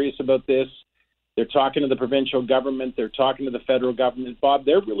very serious about this. They're talking to the provincial government. They're talking to the federal government. Bob,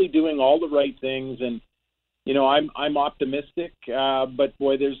 they're really doing all the right things, and I'm optimistic. But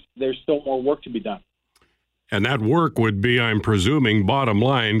boy, there's still more work to be done. And that work would be, I'm presuming, bottom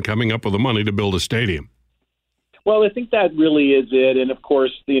line, coming up with the money to build a stadium. Well, I think that really is it, and of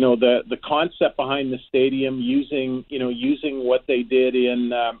course, the concept behind the stadium, using what they did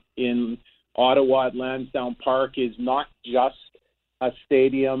in Ottawa at Lansdowne Park, is not just a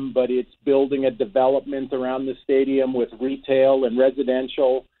stadium, but it's building a development around the stadium with retail and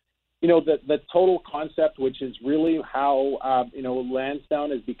residential. The total concept, which is really how Lansdowne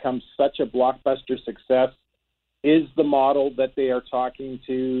has become such a blockbuster success. is the model that they are talking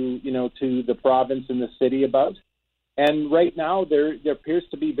to the province and the city about. And right now, there appears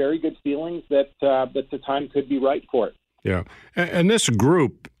to be very good feelings that the time could be right for it. Yeah, and this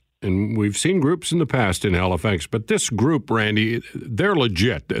group, and we've seen groups in the past in Halifax, but this group, Randy, they're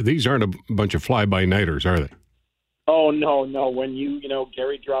legit. These aren't a bunch of fly-by-nighters, are they? Oh, no. When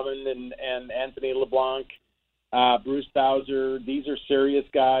Gary Drummond and Anthony LeBlanc, Bruce Bowser, these are serious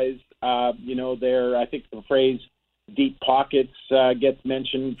guys. They're, I think the phrase deep pockets gets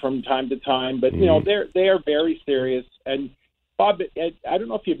mentioned from time to time, but, they are very serious. And Bob, I don't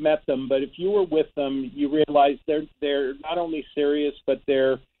know if you've met them, but if you were with them, you realize they're not only serious, but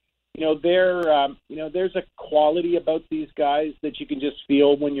there's a quality about these guys that you can just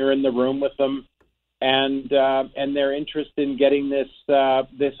feel when you're in the room with them, and their interest in getting this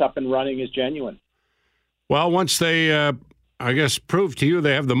up and running is genuine. Well, once they, prove to you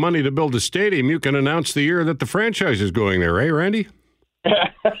they have the money to build a stadium, you can announce the year that the franchise is going there, eh, Randy?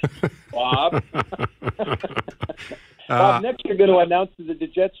 Bob. Bob, next you're going to announce that the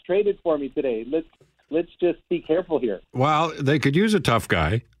Jets traded for me today. Let's just be careful here. Well, they could use a tough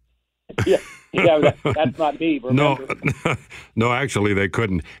guy. Yeah, that's not me. Remember. No, actually, they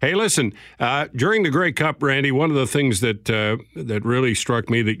couldn't. Hey, listen, during the Grey Cup, Randy, one of the things that really struck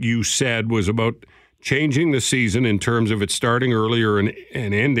me that you said was about changing the season in terms of it starting earlier and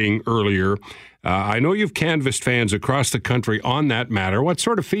ending earlier. I know you've canvassed fans across the country on that matter. What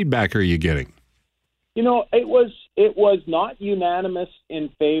sort of feedback are you getting? It was not unanimous in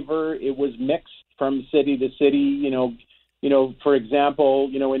favor. It was mixed from city to city. For example,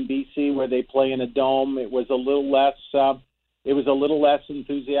 in BC where they play in a dome, it was a little less. It was a little less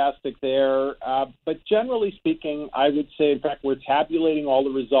enthusiastic there. But generally speaking, I would say, in fact, we're tabulating all the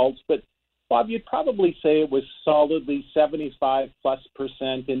results. But Bob, you'd probably say it was solidly 75+%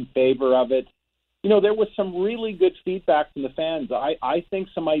 in favor of it. There was some really good feedback from the fans. I think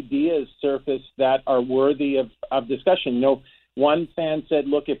some ideas surfaced that are worthy of discussion. One fan said,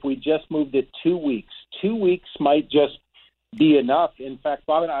 look, if we just moved it 2 weeks might just be enough. In fact,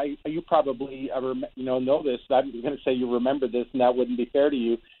 Bob and you probably know this. I'm going to say you remember this, and that wouldn't be fair to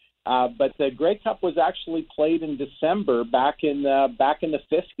you. But the Grey Cup was actually played in December back in the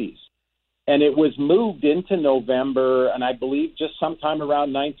 50s. And it was moved into November, and I believe just sometime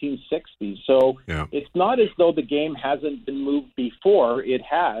around 1960. So It's not as though the game hasn't been moved before. It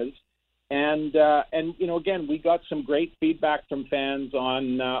has. And again, we got some great feedback from fans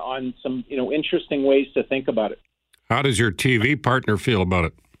on some, interesting ways to think about it. How does your TV partner feel about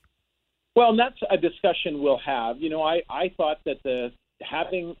it? Well, that's a discussion we'll have. I thought that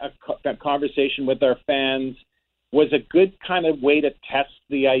having a conversation with our fans was a good kind of way to test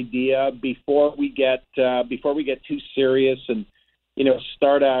the idea before we get too serious and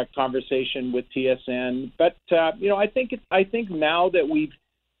start a conversation with TSN. But I think now that we've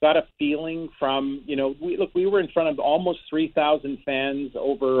got a feeling from we were in front of almost 3,000 fans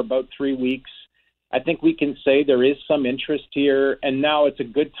over about 3 weeks. I think we can say there is some interest here, and now it's a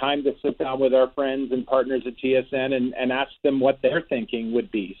good time to sit down with our friends and partners at TSN and ask them what their thinking would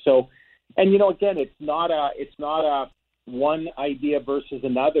be. So. And again, it's not a one idea versus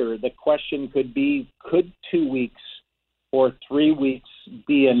another. The question could be: could 2 weeks or 3 weeks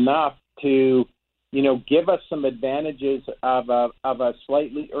be enough to, give us some advantages of a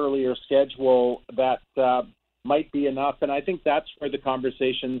slightly earlier schedule that might be enough? And I think that's where the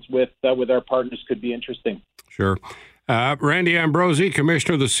conversations with our partners could be interesting. Sure. Randy Ambrosie,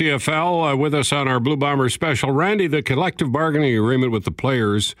 Commissioner of the CFL, with us on our Blue Bomber special. Randy, the collective bargaining agreement with the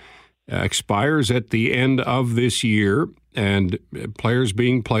players expires at the end of this year, and players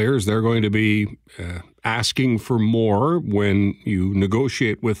being players, they're going to be asking for more when you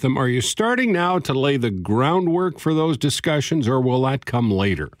negotiate with them. Are you starting now to lay the groundwork for those discussions, or will that come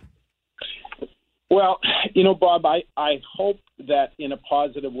later? Well, Bob, I hope that in a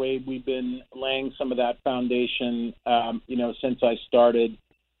positive way we've been laying some of that foundation, since I started,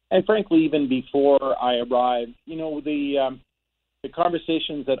 and frankly, even before I arrived. The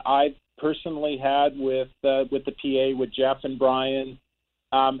conversations that I've personally had with the PA, with Jeff and Brian,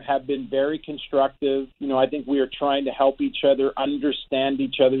 have been very constructive. I think we are trying to help each other understand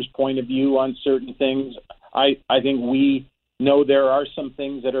each other's point of view on certain things. I think we know there are some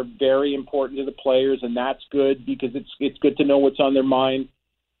things that are very important to the players, and that's good because it's good to know what's on their mind.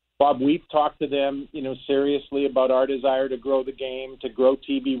 Bob, we've talked to them, seriously about our desire to grow the game, to grow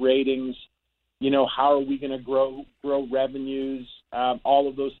TV ratings. How are we going to grow revenues, all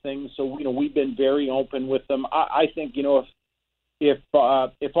of those things. So, we've been very open with them. I think, if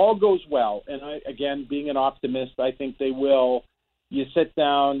all goes well, and again, being an optimist, I think they will, you sit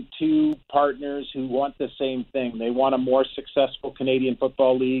down two partners who want the same thing. They want a more successful Canadian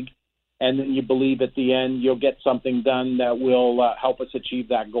Football League, and then you believe at the end you'll get something done that will help us achieve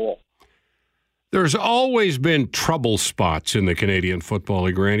that goal. There's always been trouble spots in the Canadian Football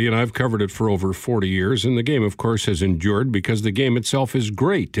League, Randy, and I've covered it for over 40 years. And the game, of course, has endured because the game itself is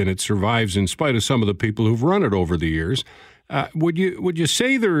great and it survives in spite of some of the people who've run it over the years. Would you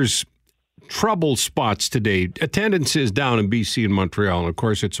say there's trouble spots today? Attendance is down in BC and Montreal, and of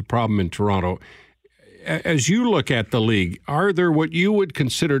course, it's a problem in Toronto. As you look at the league, are there what you would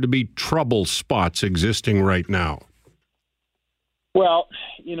consider to be trouble spots existing right now? Well,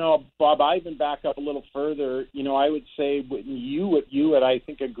 Bob, I even back up a little further. I would say you and I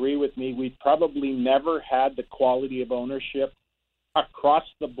think agree with me. We've probably never had the quality of ownership across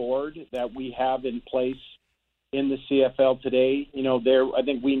the board that we have in place in the CFL today. I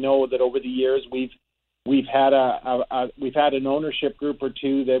think we know that over the years we've had an ownership group or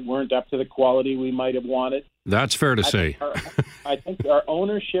two that weren't up to the quality we might have wanted. That's fair to say. I think our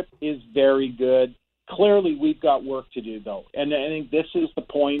ownership is very good. Clearly, we've got work to do, though. And I think this is the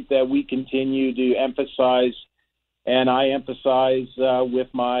point that we continue to emphasize, and I emphasize with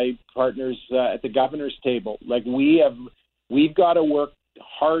my partners at the governor's table. Like, we've got to work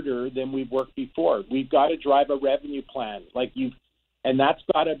harder than we've worked before. We've got to drive a revenue plan, and that's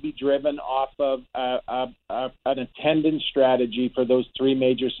got to be driven off of an attendance strategy for those three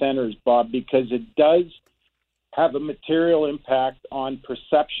major centers, Bob, because it does have a material impact on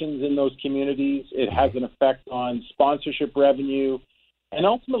perceptions in those communities. It has an effect on sponsorship revenue. And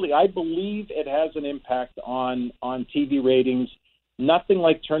ultimately, I believe it has an impact on TV ratings. Nothing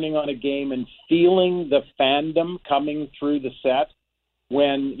like turning on a game and feeling the fandom coming through the set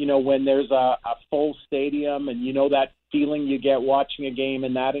when there's a full stadium and that feeling you get watching a game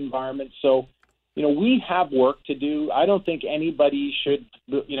in that environment. So, we have work to do. I don't think anybody should,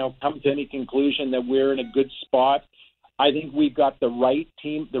 come to any conclusion that we're in a good spot. I think we've got the right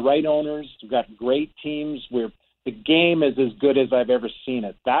team, the right owners. We've got great teams. The game is as good as I've ever seen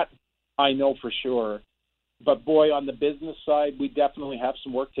it. That I know for sure. But boy, on the business side, we definitely have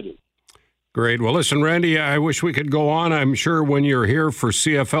some work to do. Great. Well, listen, Randy, I wish we could go on. I'm sure when you're here for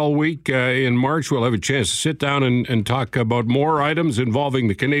CFL Week in March, we'll have a chance to sit down and talk about more items involving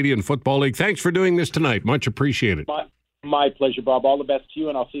the Canadian Football League. Thanks for doing this tonight. Much appreciated. My pleasure, Bob. All the best to you,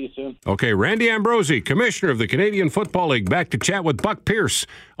 and I'll see you soon. Okay, Randy Ambrosi, Commissioner of the Canadian Football League, back to chat with Buck Pierce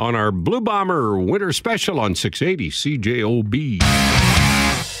on our Blue Bomber Winter Special on 680 CJOB.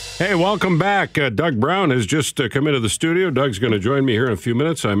 Hey, welcome back. Doug Brown has just come into the studio. Doug's going to join me here in a few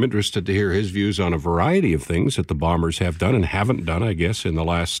minutes. I'm interested to hear his views on a variety of things that the Bombers have done and haven't done, I guess, in the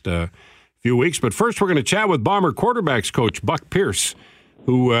last few weeks. But first, we're going to chat with Bomber quarterbacks coach Buck Pierce,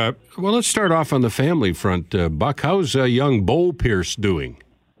 who, let's start off on the family front. Buck, how's young Bo Pierce doing?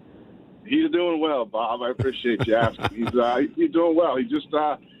 He's doing well, Bob. I appreciate you asking. He's doing well. He just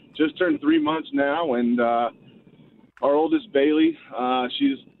turned 3 months now, and our oldest, Bailey,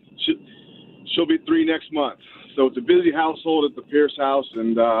 she'll be 3 next month. So it's a busy household at the Pierce house,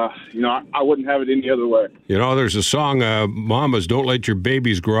 and, I wouldn't have it any other way. There's a song, Mamas, don't let your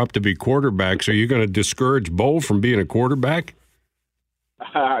babies grow up to be quarterbacks. Are you going to discourage Bo from being a quarterback?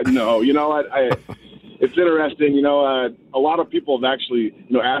 No. It's interesting. A lot of people have actually,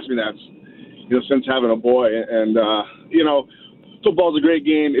 asked me that, since having a boy. And, football's a great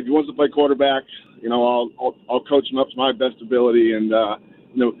game. If he wants to play quarterback, I'll coach him up to my best ability and,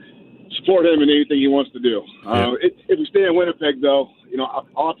 support him in anything he wants to do. If we stay in Winnipeg, though,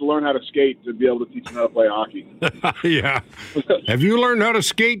 I'll have to learn how to skate to be able to teach him how to play hockey. Yeah. Have you learned how to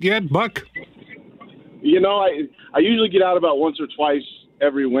skate yet, Buck? I usually get out about once or twice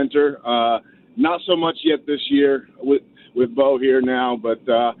every winter. Not so much yet this year with Bo here now, but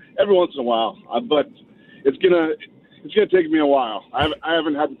every once in a while. But it's gonna take me a while. I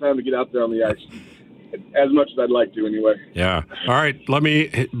haven't had the time to get out there on the ice as much as I'd like to, anyway. Yeah. All right.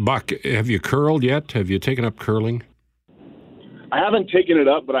 Buck, have you curled yet? Have you taken up curling? I haven't taken it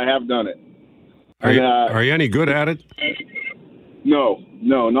up, but I have done it. Are you any good at it? No,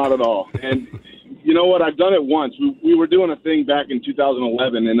 not at all. And you know what? I've done it once. We were doing a thing back in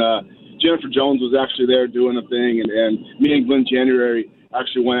 2011, and Jennifer Jones was actually there doing a thing, and me and Glenn January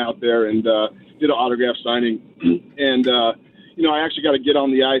actually went out there and did an autograph signing. And, I actually got to get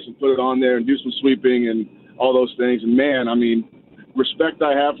on the ice and put it on there and do some sweeping and all those things. And, man, respect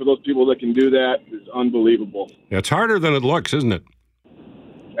I have for those people that can do that is unbelievable. It's harder than it looks, isn't it?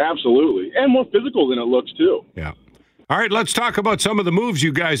 Absolutely. And more physical than it looks, too. Yeah. All right, let's talk about some of the moves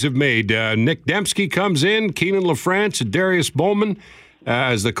you guys have made. Nick Dembski comes in, Keenan LaFrance, Darius Bowman.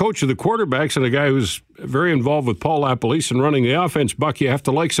 As the coach of the quarterbacks and a guy who's very involved with Paul LaPolice and running the offense, Buck, you have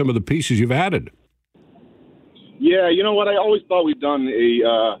to like some of the pieces you've added. Yeah, you know what? I always thought we've done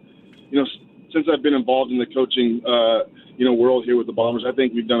since I've been involved in the coaching, world here with the Bombers, I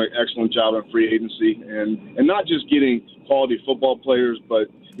think we've done an excellent job on free agency and not just getting quality football players, but,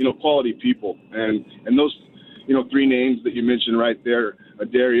 quality people. And those, three names that you mentioned right there,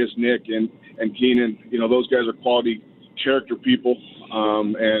 Darius, Nick, and Keenan, those guys are quality character people.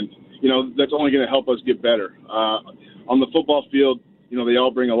 That's only going to help us get better. On the football field, they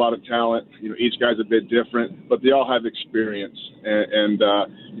all bring a lot of talent. Each guy's a bit different, but they all have experience.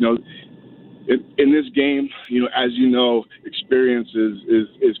 In this game, as experience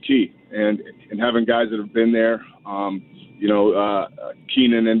is key. And having guys that have been there,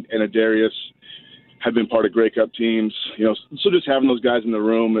 Keenan and Adarius have been part of Grey Cup teams. So just having those guys in the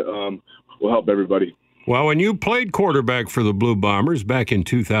room will help everybody. Well, when you played quarterback for the Blue Bombers back in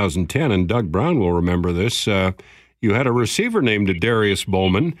 2010, and Doug Brown will remember this, you had a receiver named Darius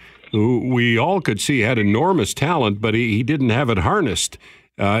Bowman, who we all could see had enormous talent, but he didn't have it harnessed.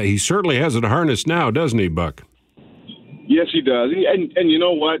 He certainly has it harnessed now, doesn't he, Buck? Yes, he does. And you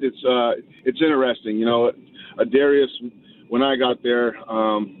know what? It's interesting. Darius, when I got there,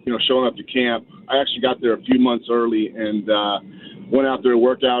 showing up to camp, I actually got there a few months early and went out there to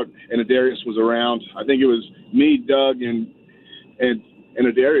work out, and Darius was around. I think it was me, Doug, and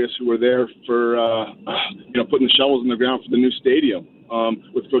Adarius who were there for putting the shovels in the ground for the new stadium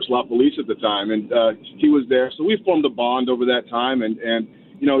with Coach LaPolice at the time, and he was there. So we formed a bond over that time, and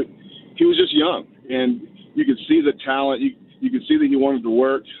he was just young, and you could see the talent. You could see that he wanted to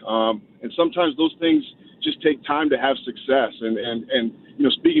work, and sometimes those things just take time to have success. And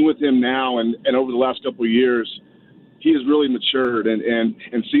speaking with him now and over the last couple of years, he has really matured and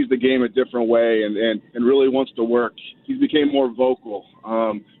sees the game a different way and really wants to work. He's became more vocal.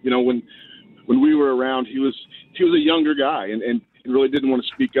 When we were around, he was a younger guy and really didn't want to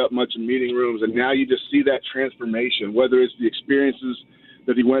speak up much in meeting rooms. And now you just see that transformation, whether it's the experiences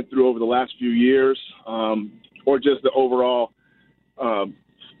that he went through over the last few years or just the overall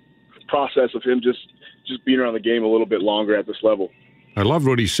process of him just being around the game a little bit longer at this level. I loved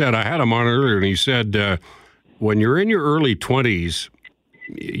what he said. I had him on earlier, and he said, when you're in your early 20s,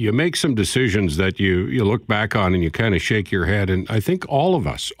 you make some decisions that you look back on and you kind of shake your head. And I think all of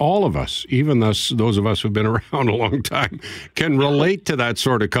us, even those of us who've been around a long time, can relate to that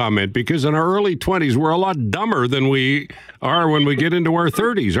sort of comment, because in our early 20s, we're a lot dumber than we are when we get into our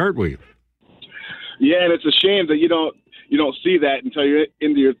 30s, aren't we? Yeah, and it's a shame that you don't see that until you're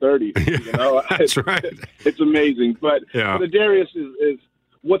into your 30s. That's right. It's amazing. But Darius is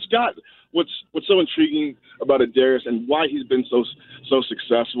what's so intriguing about Darius and why he's been so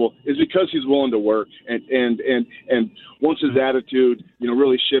successful is because he's willing to work and once his attitude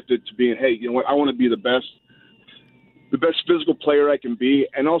really shifted to being, hey, I want to be the best physical player I can be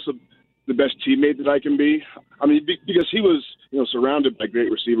and also the best teammate that I can be. I mean, because he was surrounded by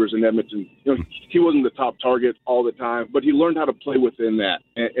great receivers in Edmonton. He wasn't the top target all the time, but he learned how to play within that.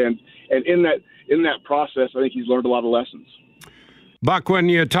 And in that process, I think he's learned a lot of lessons. Buck, when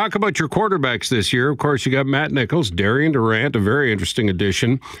you talk about your quarterbacks this year, of course, you got Matt Nichols, Darian Durant, a very interesting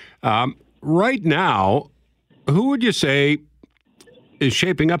addition. Right now, who would you say is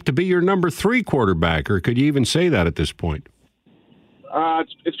shaping up to be your number 3 quarterback, or could you even say that at this point?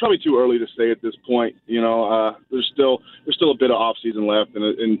 It's probably too early to say at this point. There's still a bit of off season left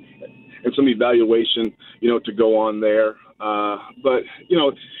and some evaluation, to go on there. But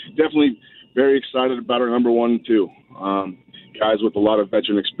definitely very excited about our number 1 and 2. Guys with a lot of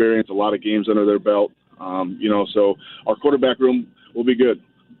veteran experience, a lot of games under their belt. So our quarterback room will be good.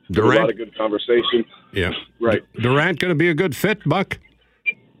 Durant, a lot of good conversation. Yeah, right. Durant going to be a good fit, Buck?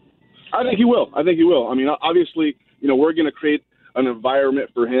 I think he will. I mean, obviously, we're going to create an environment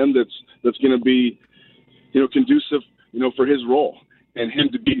for him that's going to be, conducive, for his role and him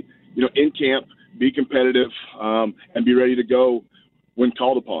to be, in camp, be competitive, and be ready to go when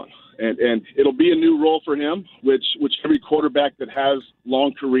called upon. And it'll be a new role for him, which every quarterback that has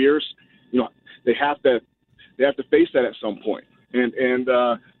long careers, they have to face that at some point. And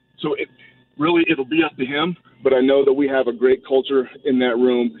so it'll be up to him. But I know that we have a great culture in that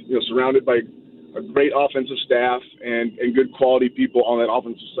room, surrounded by a great offensive staff and good quality people on that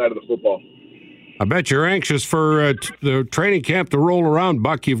offensive side of the football. I bet you're anxious for the training camp to roll around,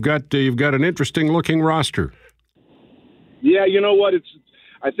 Buck. You've got an interesting looking roster. Yeah, you know what?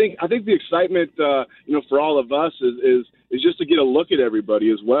 I think the excitement, for all of us is just to get a look at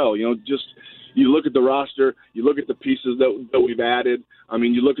everybody as well. Just you look at the roster, you look at the pieces that we've added. I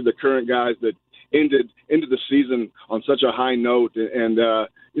mean, you look at the current guys that ended the season on such a high note, and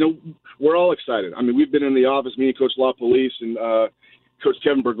we're all excited. I mean, we've been in the office, me and Coach LaPolice and Coach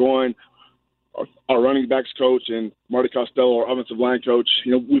Kevin Burgoyne, our running backs coach, and Marty Costello, our offensive line coach.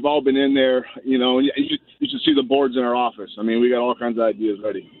 We've all been in there. And you should see the boards in our office. I mean, we got all kinds of ideas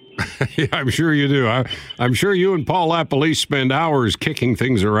ready. Yeah, I'm sure you do. I'm sure you and Paul LaPolice spend hours kicking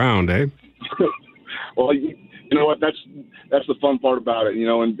things around, eh? Well, you know what? That's the fun part about it,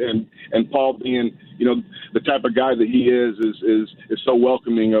 and Paul being, the type of guy that he is so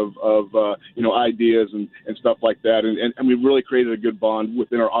welcoming of ideas and stuff like that. And we've really created a good bond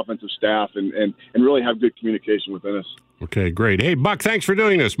within our offensive staff and really have good communication within us. Okay, great. Hey, Buck, thanks for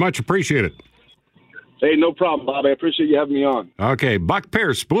doing this. Much appreciated. Hey, no problem, Bob. I appreciate you having me on. Okay, Buck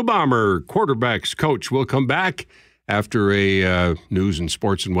Pierce, Blue Bomber quarterbacks coach, will come back after a news and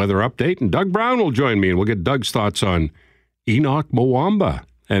sports and weather update. And Doug Brown will join me, and we'll get Doug's thoughts on Enoch Mwamba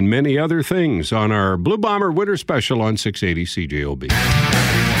and many other things on our Blue Bomber Winter Special on 680 CJOB.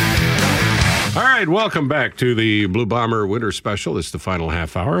 All right, welcome back to the Blue Bomber Winter Special. It's the final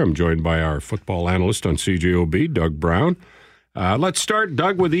half hour. I'm joined by our football analyst on CJOB, Doug Brown. Let's start,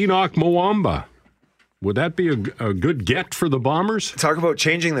 Doug, with Enoch Mwamba. Would that be a good get for the Bombers? Talk about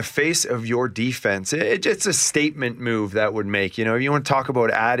changing the face of your defense. It's a statement move that would make. You want to talk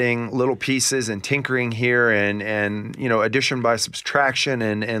about adding little pieces and tinkering here and addition by subtraction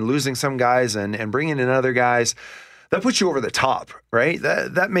and losing some guys and bringing in other guys. That puts you over the top, right?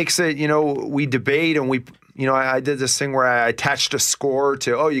 That makes it, we debate and we, I did this thing where I attached a score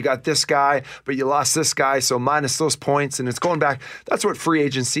to, you got this guy, but you lost this guy, so minus those points, and it's going back. That's what free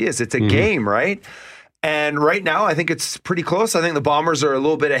agency is. It's a game, right? And right now, I think it's pretty close. I think the Bombers are a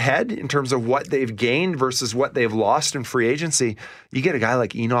little bit ahead in terms of what they've gained versus what they've lost in free agency. You get a guy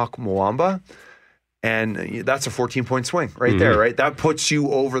like Enoch Mwamba, and that's a 14-point swing right there, right? That puts you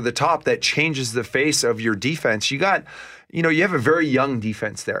over the top. That changes the face of your defense. You got, you have a very young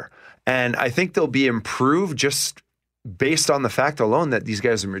defense there. And I think they'll be improved just based on the fact alone that these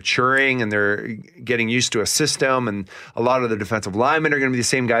guys are maturing and they're getting used to a system, and a lot of the defensive linemen are going to be the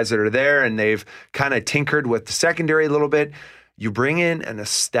same guys that are there, and they've kind of tinkered with the secondary a little bit. You bring in an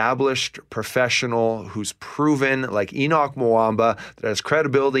established professional who's proven, like Enoch Mwamba, that has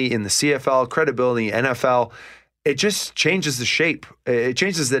credibility in the CFL, credibility in NFL. It just changes the shape. It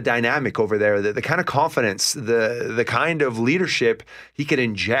changes the dynamic over there, the kind of confidence, the kind of leadership he could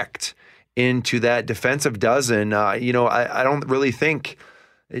inject into that defensive dozen. I don't really think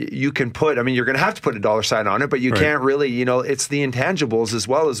you can put, you're going to have to put a dollar sign on it, but you can't really, it's the intangibles as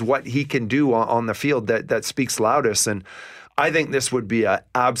well as what he can do on the field that speaks loudest. And I think this would be an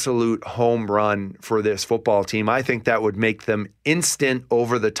absolute home run for this football team. I think that would make them instant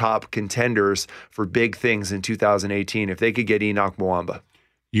over-the-top contenders for big things in 2018 if they could get Enoch Mwamba.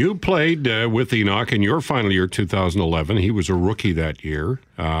 You played with Enoch in your final year, 2011. He was a rookie that year,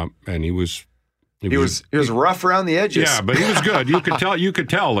 and he was rough around the edges. Yeah, but he was good. You could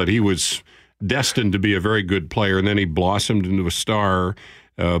tell that he was destined to be a very good player, and then he blossomed into a star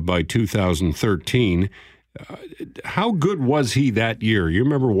by 2013. How good was he that year? You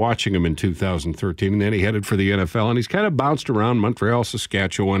remember watching him in 2013, and then he headed for the NFL, and he's kind of bounced around Montreal,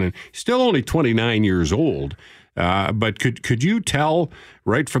 Saskatchewan, and still only 29 years old. But could you tell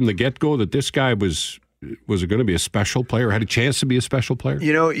right from the get-go that this guy was going to be a special player, had a chance to be a special player?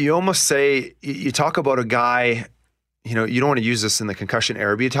 You almost say, you talk about a guy, you don't want to use this in the concussion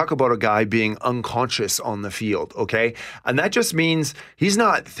era, but you talk about a guy being unconscious on the field, okay? And that just means he's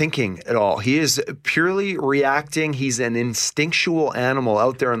not thinking at all. He is purely reacting. He's an instinctual animal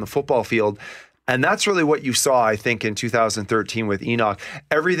out there on the football field. And that's really what you saw, I think, in 2013 with Enoch.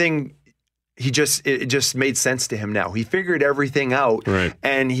 Everything... It just made sense to him now. He figured everything out, right.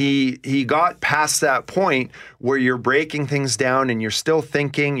 And he got past that point where you're breaking things down and you're still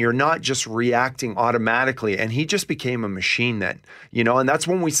thinking. You're not just reacting automatically. And he just became a machine then, and that's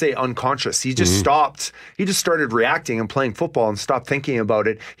when we say unconscious. He just stopped. He just started reacting and playing football and stopped thinking about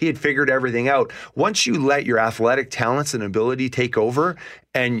it. He had figured everything out. Once you let your athletic talents and ability take over,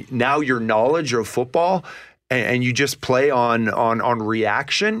 and now your knowledge of football, and you just play on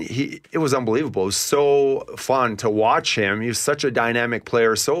reaction, it was unbelievable. It was so fun to watch him. He was such a dynamic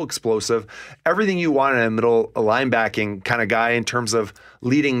player, so explosive. Everything you want in a middle linebacking kind of guy in terms of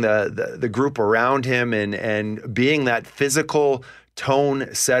leading the group around him and being that physical tone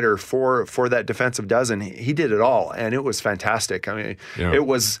setter for that defensive dozen. He did it all, and it was fantastic. It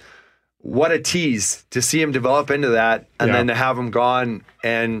was... What a tease to see him develop into that, and then to have him gone.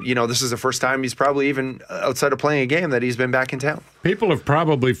 And, this is the first time he's probably even outside of playing a game that he's been back in town. People have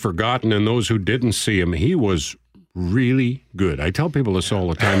probably forgotten, and those who didn't see him, he was really good. I tell people this all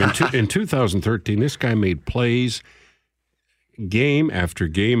the time. In 2013, this guy made plays game after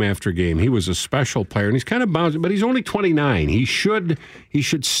game after game. He was a special player, and he's kind of bouncing, but he's only 29. He should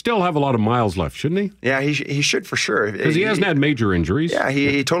still have a lot of miles left, shouldn't he? Yeah, he should for sure. Because he hasn't had major injuries. Yeah,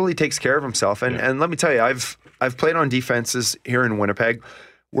 he totally takes care of himself. And let me tell you, I've played on defenses here in Winnipeg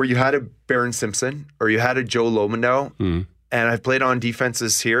where you had a Barron Simpson or you had a Joe Lomendow. And I've played on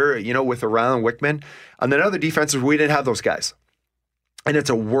defenses here, with a Rylan Wickman. And then other defenses, we didn't have those guys. And it's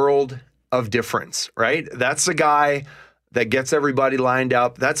a world of difference, right? That's the guy that gets everybody lined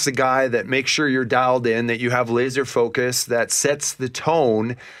up. That's the guy that makes sure you're dialed in, that you have laser focus, that sets the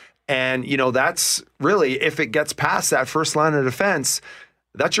tone. And, that's really, if it gets past that first line of defense,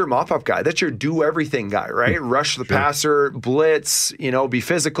 that's your mop-up guy. That's your do-everything guy, right? Rush the passer, blitz, be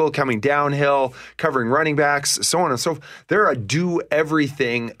physical, coming downhill, covering running backs, so on and so forth. They're a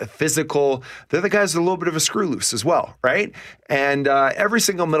do-everything physical. They're the guys with a little bit of a screw loose as well, right? And every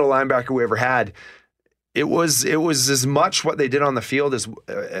single middle linebacker we ever had, it was as much what they did on the field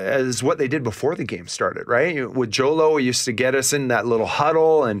as what they did before the game started, right? With Jolo, he used to get us in that little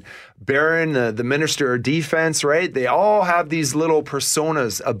huddle, and Barron, the minister of defense, right? They all have these little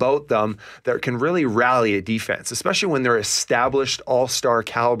personas about them that can really rally a defense, especially when they're established all-star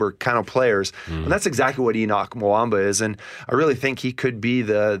caliber kind of players. And that's exactly what Enoch Mwamba is. And I really think he could be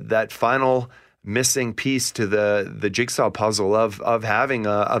that final missing piece to the jigsaw puzzle of having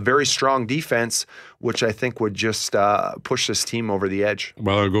a very strong defense, which I think would just push this team over the edge.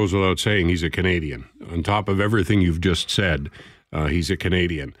 Well, it goes without saying he's a Canadian. On top of everything you've just said, he's a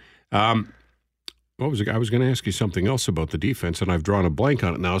Canadian. I was going to ask you something else about the defense, and I've drawn a blank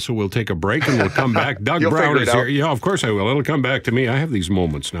on it now, so we'll take a break and we'll come back. Doug Brown is here. Yeah, of course I will. It'll come back to me. I have these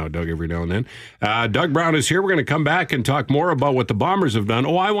moments now, Doug, every now and then. Doug Brown is here. We're going to come back and talk more about what the Bombers have done.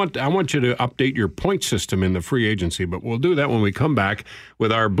 I want you to update your point system in the free agency, but we'll do that when we come back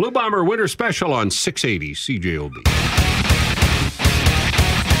with our Blue Bomber Winter Special on 680 CJOB.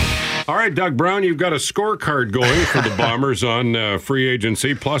 All right, Doug Brown, you've got a scorecard going for the Bombers on free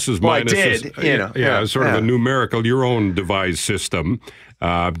agency, pluses, minuses. I did, sort of a numerical, your own devised system.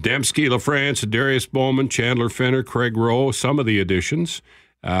 Dembski, LaFrance, Darius Bowman, Chandler Finner, Craig Rowe, some of the additions.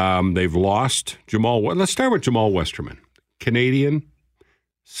 They've lost Jamal. Let's start with Jamal Westerman. Canadian,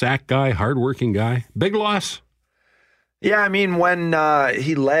 sack guy, hardworking guy. Big loss? Yeah, I mean, when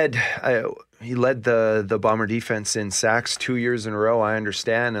he led the Bomber defense in sacks 2 years in a row, I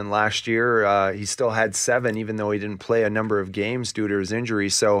understand. And last year, he still had 7, even though he didn't play a number of games due to his injury.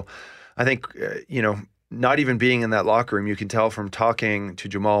 So I think, not even being in that locker room, you can tell from talking to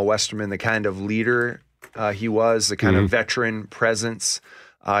Jamal Westerman, the kind of leader he was, the kind of veteran presence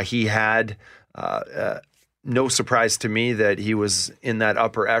he had. No surprise to me that he was in that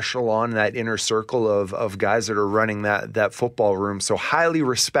upper echelon, that inner circle of guys that are running that football room. So highly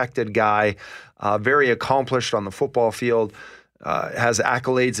respected guy, very accomplished on the football field, has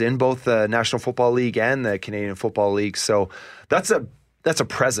accolades in both the National Football League and the Canadian Football League. So that's a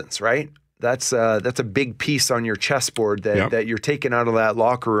presence, right? That's a big piece on your chessboard that you're taking out of that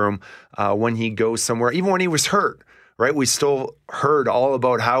locker room when he goes somewhere, even when he was hurt. Right, we still heard all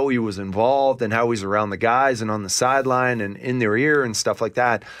about how he was involved and how he's around the guys and on the sideline and in their ear and stuff like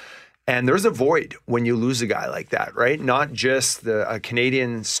that. And there's a void when you lose a guy like that, right? Not just a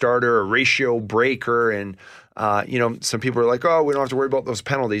Canadian starter, a ratio breaker, and some people are like, oh, we don't have to worry about those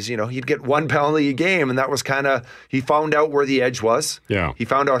penalties. He'd get one penalty a game, and that was kind of, he found out where the edge was. Yeah, he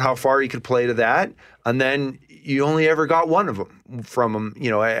found out how far he could play to that, and then you only ever got one of them from him.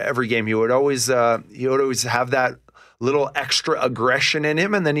 Every game he would always have that little extra aggression in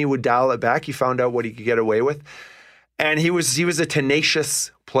him, and then he would dial it back. He found out what he could get away with. And he was a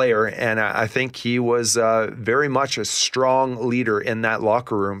tenacious player, and I think he was very much a strong leader in that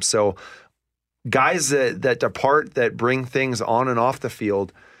locker room. So guys that depart, that bring things on and off the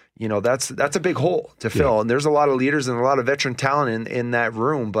field, that's a big hole to fill. Yeah. And there's a lot of leaders and a lot of veteran talent in that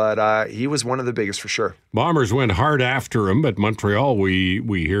room, but he was one of the biggest for sure. Bombers went hard after him, but Montreal, we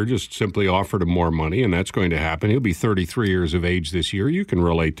hear, just simply offered him more money, and that's going to happen. He'll be 33 years of age this year. You can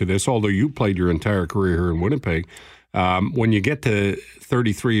relate to this, although you played your entire career here in Winnipeg. When you get to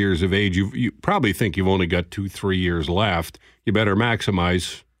 33 years of age, you probably think you've only got 2-3 years left. You better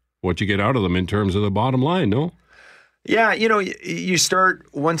maximize what you get out of them in terms of the bottom line, no? Yeah, you start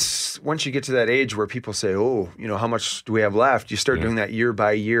once you get to that age where people say, oh, how much do we have left? You start doing that year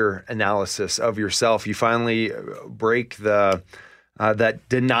by year analysis of yourself. You finally break the that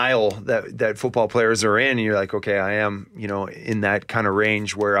denial that football players are in. And you're like, okay, I am, in that kind of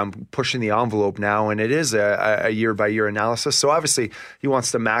range where I'm pushing the envelope now. And it is a year-by-year analysis. So obviously he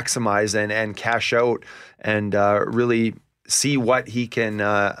wants to maximize and cash out and really see what he can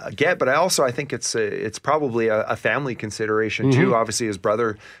get. But I think it's probably a family consideration too. Obviously his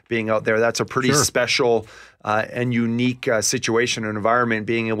brother being out there, that's a pretty special and unique situation and environment,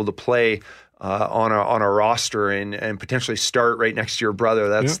 being able to play on a roster and potentially start right next to your brother.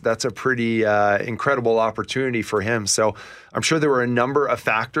 That's a pretty incredible opportunity for him. So I'm sure there were a number of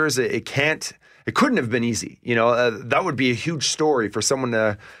factors. It couldn't have been easy. That would be a huge story for someone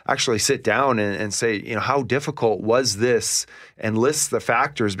to actually sit down and say, how difficult was this, and list the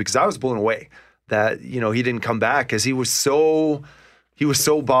factors, because I was blown away that, he didn't come back, because he was so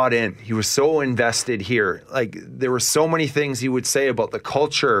bought in. He was so invested here. Like, there were so many things he would say about the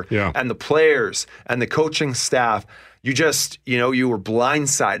culture and the players and the coaching staff. You just, you were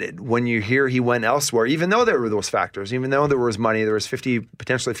blindsided when you hear he went elsewhere, even though there were those factors, even though there was money, there was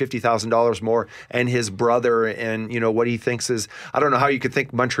potentially $50,000 more, and his brother, and, what he thinks is, I don't know how you could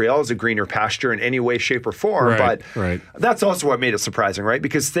think Montreal is a greener pasture in any way, shape, or form, but that's also what made it surprising, right?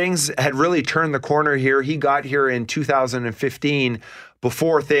 Because things had really turned the corner here. He got here in 2015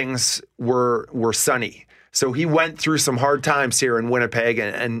 before things were sunny. So he went through some hard times here in Winnipeg,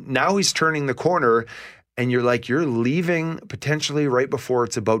 and now he's turning the corner. And you're leaving potentially right before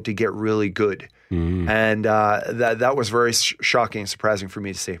it's about to get really good. And that was very shocking and surprising for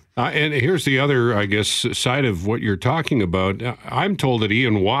me to see. And here's the other, I guess, side of what you're talking about. I'm told that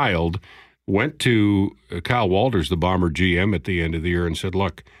Ian Wild went to Kyle Walters, the Bomber GM, at the end of the year and said,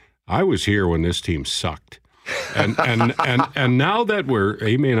 look, I was here when this team sucked. And now that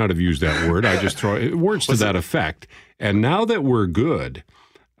he may not have used that word, I just throw words to that effect. And now that we're good,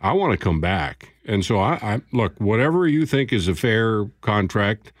 I want to come back. And so I look, whatever you think is a fair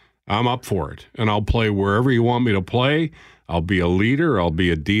contract, I'm up for it. And I'll play wherever you want me to play. I'll be a leader. I'll be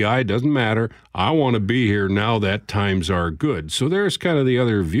a DI. Doesn't matter. I want to be here now that times are good. So there's kind of the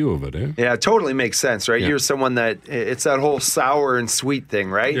other view of it. Eh? Yeah, it totally makes sense, right? Yeah. You're someone it's that whole sour and sweet thing,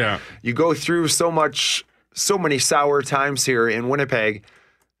 right? Yeah. You go through so many sour times here in Winnipeg,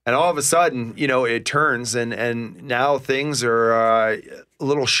 and all of a sudden, it turns, and now things are a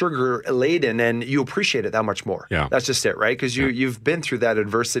little sugar laden, and you appreciate it that much more. Yeah. That's just it, right? Because you've been through that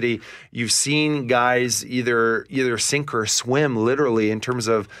adversity. You've seen guys either sink or swim, literally, in terms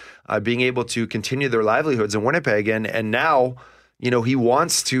of being able to continue their livelihoods in Winnipeg, and now, he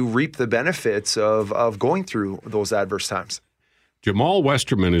wants to reap the benefits of going through those adverse times. Jamal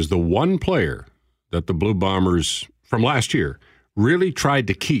Westerman is the one player that the Blue Bombers from last year really tried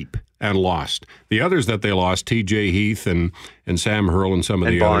to keep and lost. The others that they lost, T.J. Heath and Sam Hurl and some of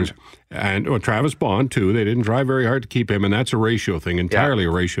the others. And Travis Bond, too. They didn't try very hard to keep him, and that's a ratio thing, entirely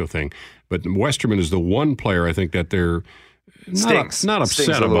a ratio thing. But Westerman is the one player I think that they're not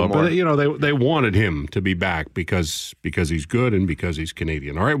upset about, but they wanted him to be back because he's good and because he's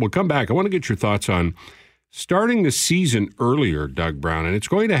Canadian. All right, we'll come back. I want to get your thoughts on starting the season earlier, Doug Brown, and it's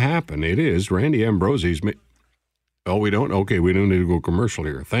going to happen. It is. Randy Ambrosie's... Oh, we don't? Okay, we don't need to go commercial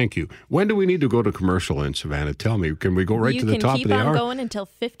here. Thank you. When do we need to go to commercial in Savannah? Tell me. Can we go right to the top of the hour? You can keep on going until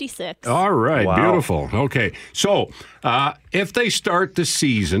 56. All right, beautiful. Okay, so if they start the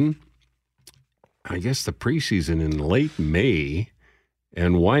season, I guess the preseason in late May,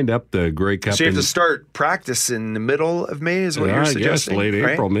 and wind up the Grey Cup. So you have to start practice in the middle of May is what you're suggesting? I guess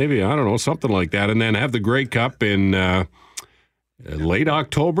late April, maybe. I don't know, something like that. And then have the Grey Cup in late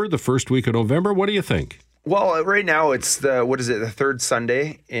October, the first week of November. What do you think? Well, right now it's the third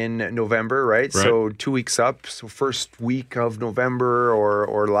Sunday in November, right? So 2 weeks up. So first week of November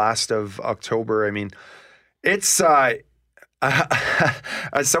or last of October. I mean, it's as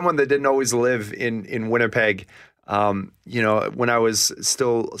someone that didn't always live in Winnipeg, when I was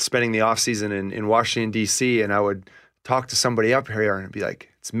still spending the off season in Washington, D.C., and I would talk to somebody up here and be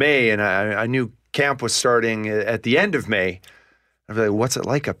like, it's May, and I knew camp was starting at the end of May. I'd be like, what's it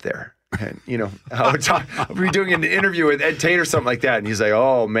like up there? And, I would be doing an interview with Ed Tate or something like that. And he's like,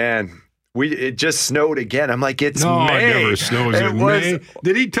 oh, man, it just snowed again. I'm like, it's May. It never snows in May.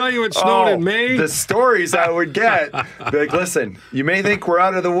 Did he tell you it snowed in May? The stories I would get. Be like, listen, you may think we're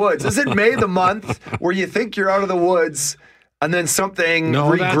out of the woods. Isn't May the month where you think you're out of the woods and then something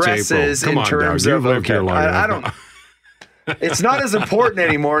regresses in terms of, I don't know. It's not as important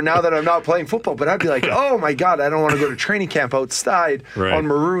anymore now that I'm not playing football, but I'd be like, oh my God, I don't want to go to training camp outside on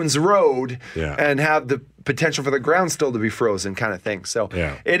Maroons Road and have the potential for the ground still to be frozen kind of thing. So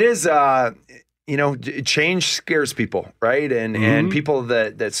it is, change scares people, right? And people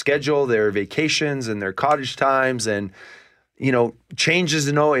that schedule their vacations and their cottage times. And, changes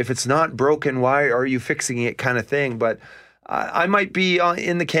to know if it's not broken, why are you fixing it kind of thing. But I might be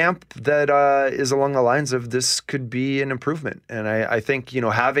in the camp that is along the lines of this could be an improvement. And I think,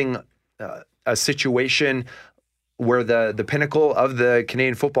 having a situation where the pinnacle of the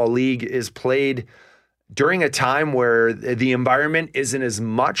Canadian Football League is played during a time where the environment isn't as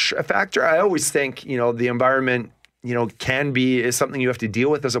much a factor. I always think, the environment, is something you have to deal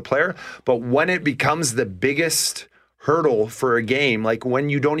with as a player. But when it becomes the biggest hurdle for a game, like when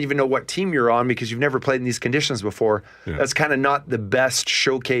you don't even know what team you're on because you've never played in these conditions before, that's kind of not the best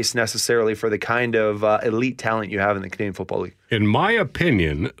showcase necessarily for the kind of elite talent you have in the Canadian Football League. In my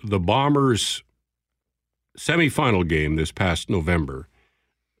opinion, the Bombers' semifinal game this past November,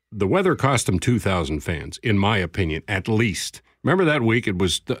 the weather cost them 2,000 fans, in my opinion, at least. Remember that week? It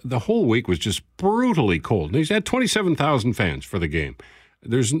was the whole week was just brutally cold. And he's had 27,000 fans for the game.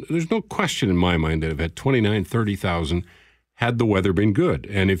 There's no question in my mind that if had 29, 30,000 had the weather been good.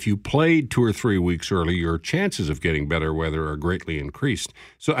 And if you played 2 or 3 weeks early, your chances of getting better weather are greatly increased.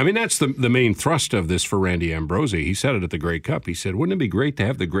 So, that's the main thrust of this for Randy Ambrosie. He said it at the Grey Cup. He said, wouldn't it be great to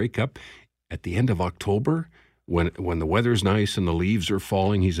have the Grey Cup at the end of October when the weather's nice and the leaves are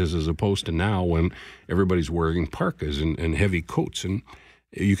falling, he says, as opposed to now when everybody's wearing parkas and heavy coats. And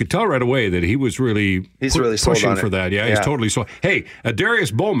you could tell right away that he was really pushing for that. Yeah, he's totally sold. Hey,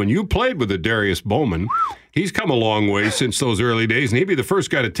 Darius Bowman, you played with Darius Bowman. He's come a long way since those early days, and he'd be the first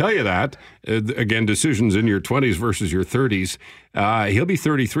guy to tell you that. Again, decisions in your 20s versus your 30s. He'll be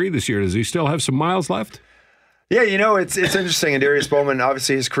 33 this year. Does he still have some miles left? Yeah, it's interesting. And Darius Bowman,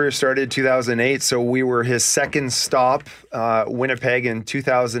 obviously his career started in 2008, so we were his second stop, Winnipeg in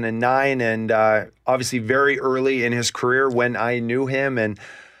 2009, and obviously very early in his career when I knew him. And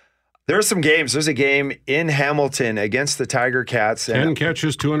there are some games. There's a game in Hamilton against the Tiger Cats. 10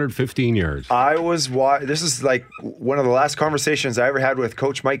 catches, 215 yards. This is like one of the last conversations I ever had with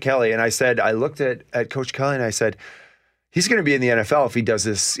Coach Mike Kelly, and I looked at Coach Kelly and I said, he's going to be in the NFL if he does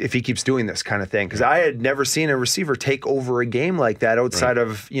this, if he keeps doing this kind of thing. Because I had never seen a receiver take over a game like that outside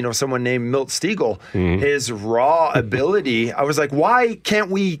of, someone named Milt Stiegel. Mm-hmm. His raw ability, I was like, why can't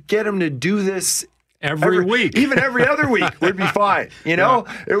we get him to do this every week? Even every other week would be fine.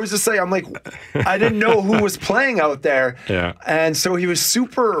 It was just like, I'm like, I didn't know who was playing out there. Yeah. And so he was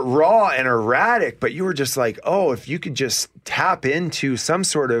super raw and erratic, but you were just like, oh, if you could just tap into some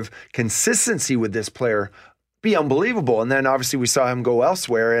sort of consistency with this player, be unbelievable. And then obviously we saw him go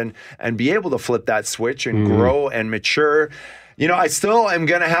elsewhere and be able to flip that switch and grow and mature. I still am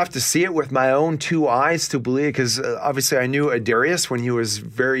going to have to see it with my own two eyes to believe, because obviously I knew Darius when he was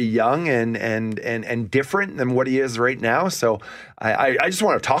very young and different than what he is right now. So I just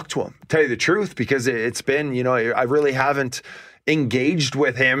want to talk to him, tell you the truth, because it's been, I really haven't engaged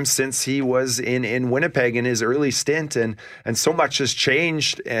with him since he was in Winnipeg in his early stint, and so much has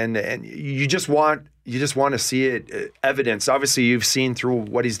changed, and you just want to see it evidence. Obviously, you've seen through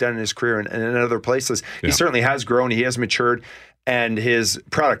what he's done in his career and in other places. Yeah. He certainly has grown. He has matured, and his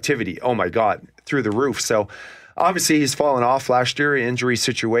productivity, oh my God, through the roof. So obviously he's fallen off last year, injury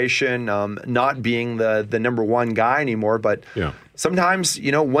situation, not being the number one guy anymore. But sometimes,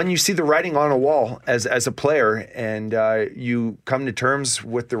 when you see the writing on a wall as a player, and you come to terms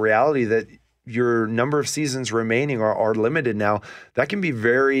with the reality that your number of seasons remaining are limited now, that can be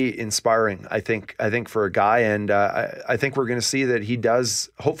very inspiring, I think for a guy. And I think we're going to see that he does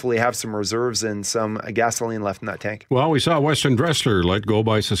hopefully have some reserves and some gasoline left in that tank. Well, we saw Weston Dressler let go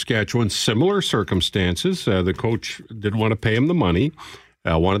by Saskatchewan. Similar circumstances. The coach didn't want to pay him the money.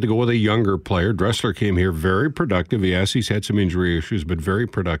 Wanted to go with a younger player. Dressler came here very productive. Yes, he's had some injury issues, but very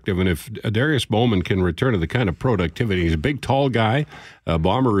productive. And if Darius Bowman can return to the kind of productivity, he's a big, tall guy.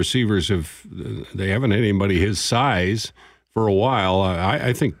 Bomber receivers they haven't had anybody his size for a while.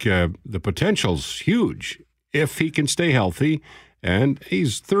 I think the potential's huge if he can stay healthy. And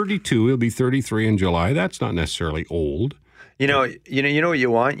he's 32. He'll be 33 in July. That's not necessarily old. You know what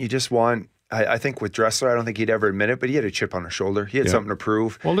you want? You just want. I think with Dressler, I don't think he'd ever admit it, but he had a chip on his shoulder. He had something to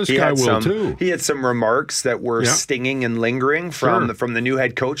prove. Well, this guy will too. He had some remarks that were stinging and lingering from the new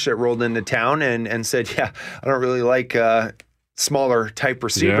head coach that rolled into town and said, I don't really like smaller type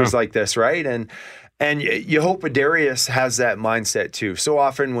receivers like this, right? And you hope Darius has that mindset too. So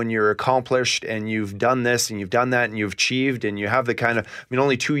often when you're accomplished and you've done this and you've done that and you've achieved and you have the kind of,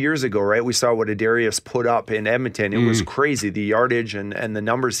 only 2 years ago, right, we saw what Darius put up in Edmonton. It was crazy, the yardage and the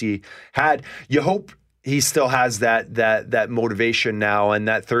numbers he had. You hope he still has that motivation now and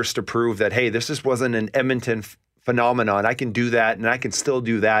that thirst to prove that, hey, this just wasn't an Edmonton phenomenon. I can do that, and I can still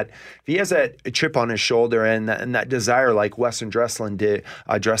do that. If he has that chip on his shoulder and that desire, like Weston Dressler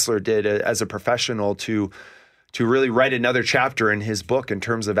did as a professional, to to really write another chapter in his book in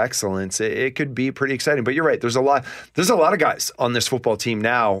terms of excellence, it could be pretty exciting. But you're right. There's a lot of guys on this football team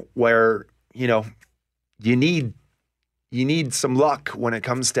now where, you need some luck when it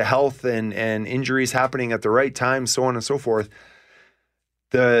comes to health and injuries happening at the right time, so on and so forth.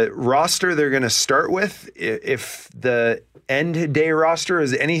 The roster they're going to start with, if the end day roster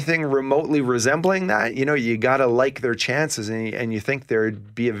is anything remotely resembling that, you got to like their chances, and you think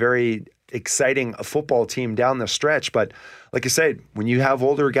there'd be a very exciting football team down the stretch. But like I said, when you have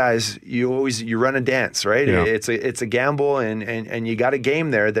older guys, you run a dance, right? Yeah. It's a gamble, and you got a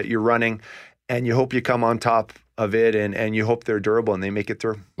game there that you're running, and you hope you come on top of it, and you hope they're durable and they make it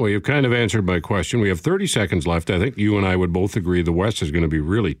through. Well, you've kind of answered my question. We have 30 seconds left. I think you and I would both agree the West is going to be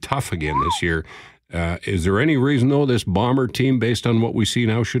really tough again this year. Is there any reason, though, this Bomber team, based on what we see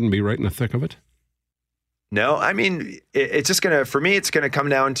now, shouldn't be right in the thick of it? No, I mean, it's just going to, for me, it's going to come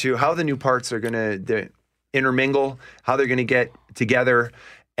down to how the new parts are going to intermingle, how they're going to get together.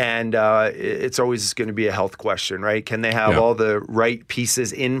 And it's always going to be a health question, right? Can they have all the right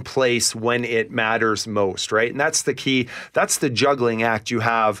pieces in place when it matters most, right? And that's the key. That's the juggling act you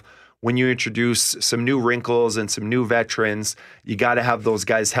have when you introduce some new wrinkles and some new veterans. You got to have those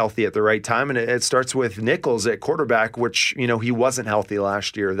guys healthy at the right time. And it starts with Nichols at quarterback, which, he wasn't healthy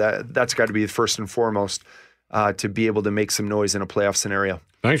last year. That's got to be first and foremost to be able to make some noise in a playoff scenario.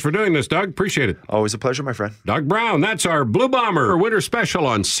 Thanks for doing this, Doug. Appreciate it. Always a pleasure, my friend. Doug Brown, that's our Blue Bomber winter special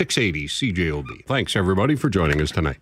on 680 CJOB. Thanks, everybody, for joining us tonight.